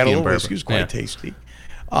little whiskey. We had a little whiskey. It was quite tasty.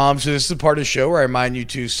 So this is the part of the show where I remind you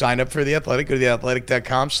to sign up for The Athletic. Go to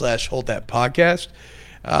theathletic.com/holdthatpodcast.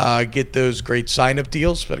 Get those great sign-up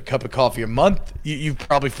deals. About a cup of coffee a month. You've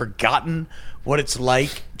probably forgotten what it's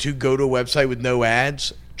like to go to a website with no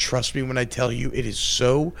ads. Trust me when I tell you, it is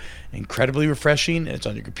so incredibly refreshing. It's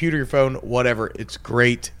on your computer, your phone, whatever. It's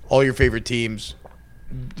great. All your favorite teams,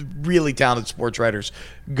 really talented sports writers,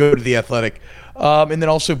 go to The Athletic. And then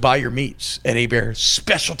also buy your meats at A-Bear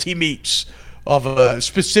Specialty Meats of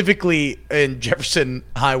specifically in Jefferson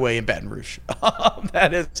Highway in Baton Rouge.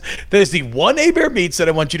 That is the one A-Bear Meats that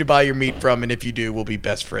I want you to buy your meat from, and if you do, we'll be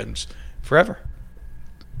best friends forever.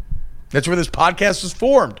 That's where this podcast was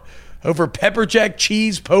formed. Over Pepper Jack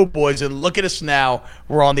Cheese Po' Boys, and look at us now.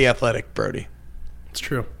 We're on The Athletic, Brody. It's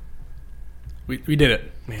true. We did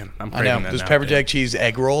it. Man, I'm craving that now. Those Pepper Jack Cheese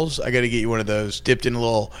egg rolls, I got to get you one of those dipped in a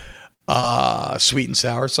little sweet and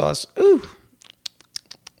sour sauce. Ooh.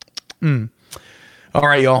 All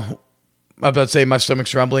right, y'all. I'm about to say my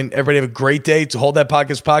stomach's rumbling. Everybody have a great day. To Hold That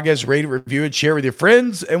podcast, rate it, review it, share it with your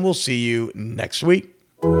friends, and we'll see you next week.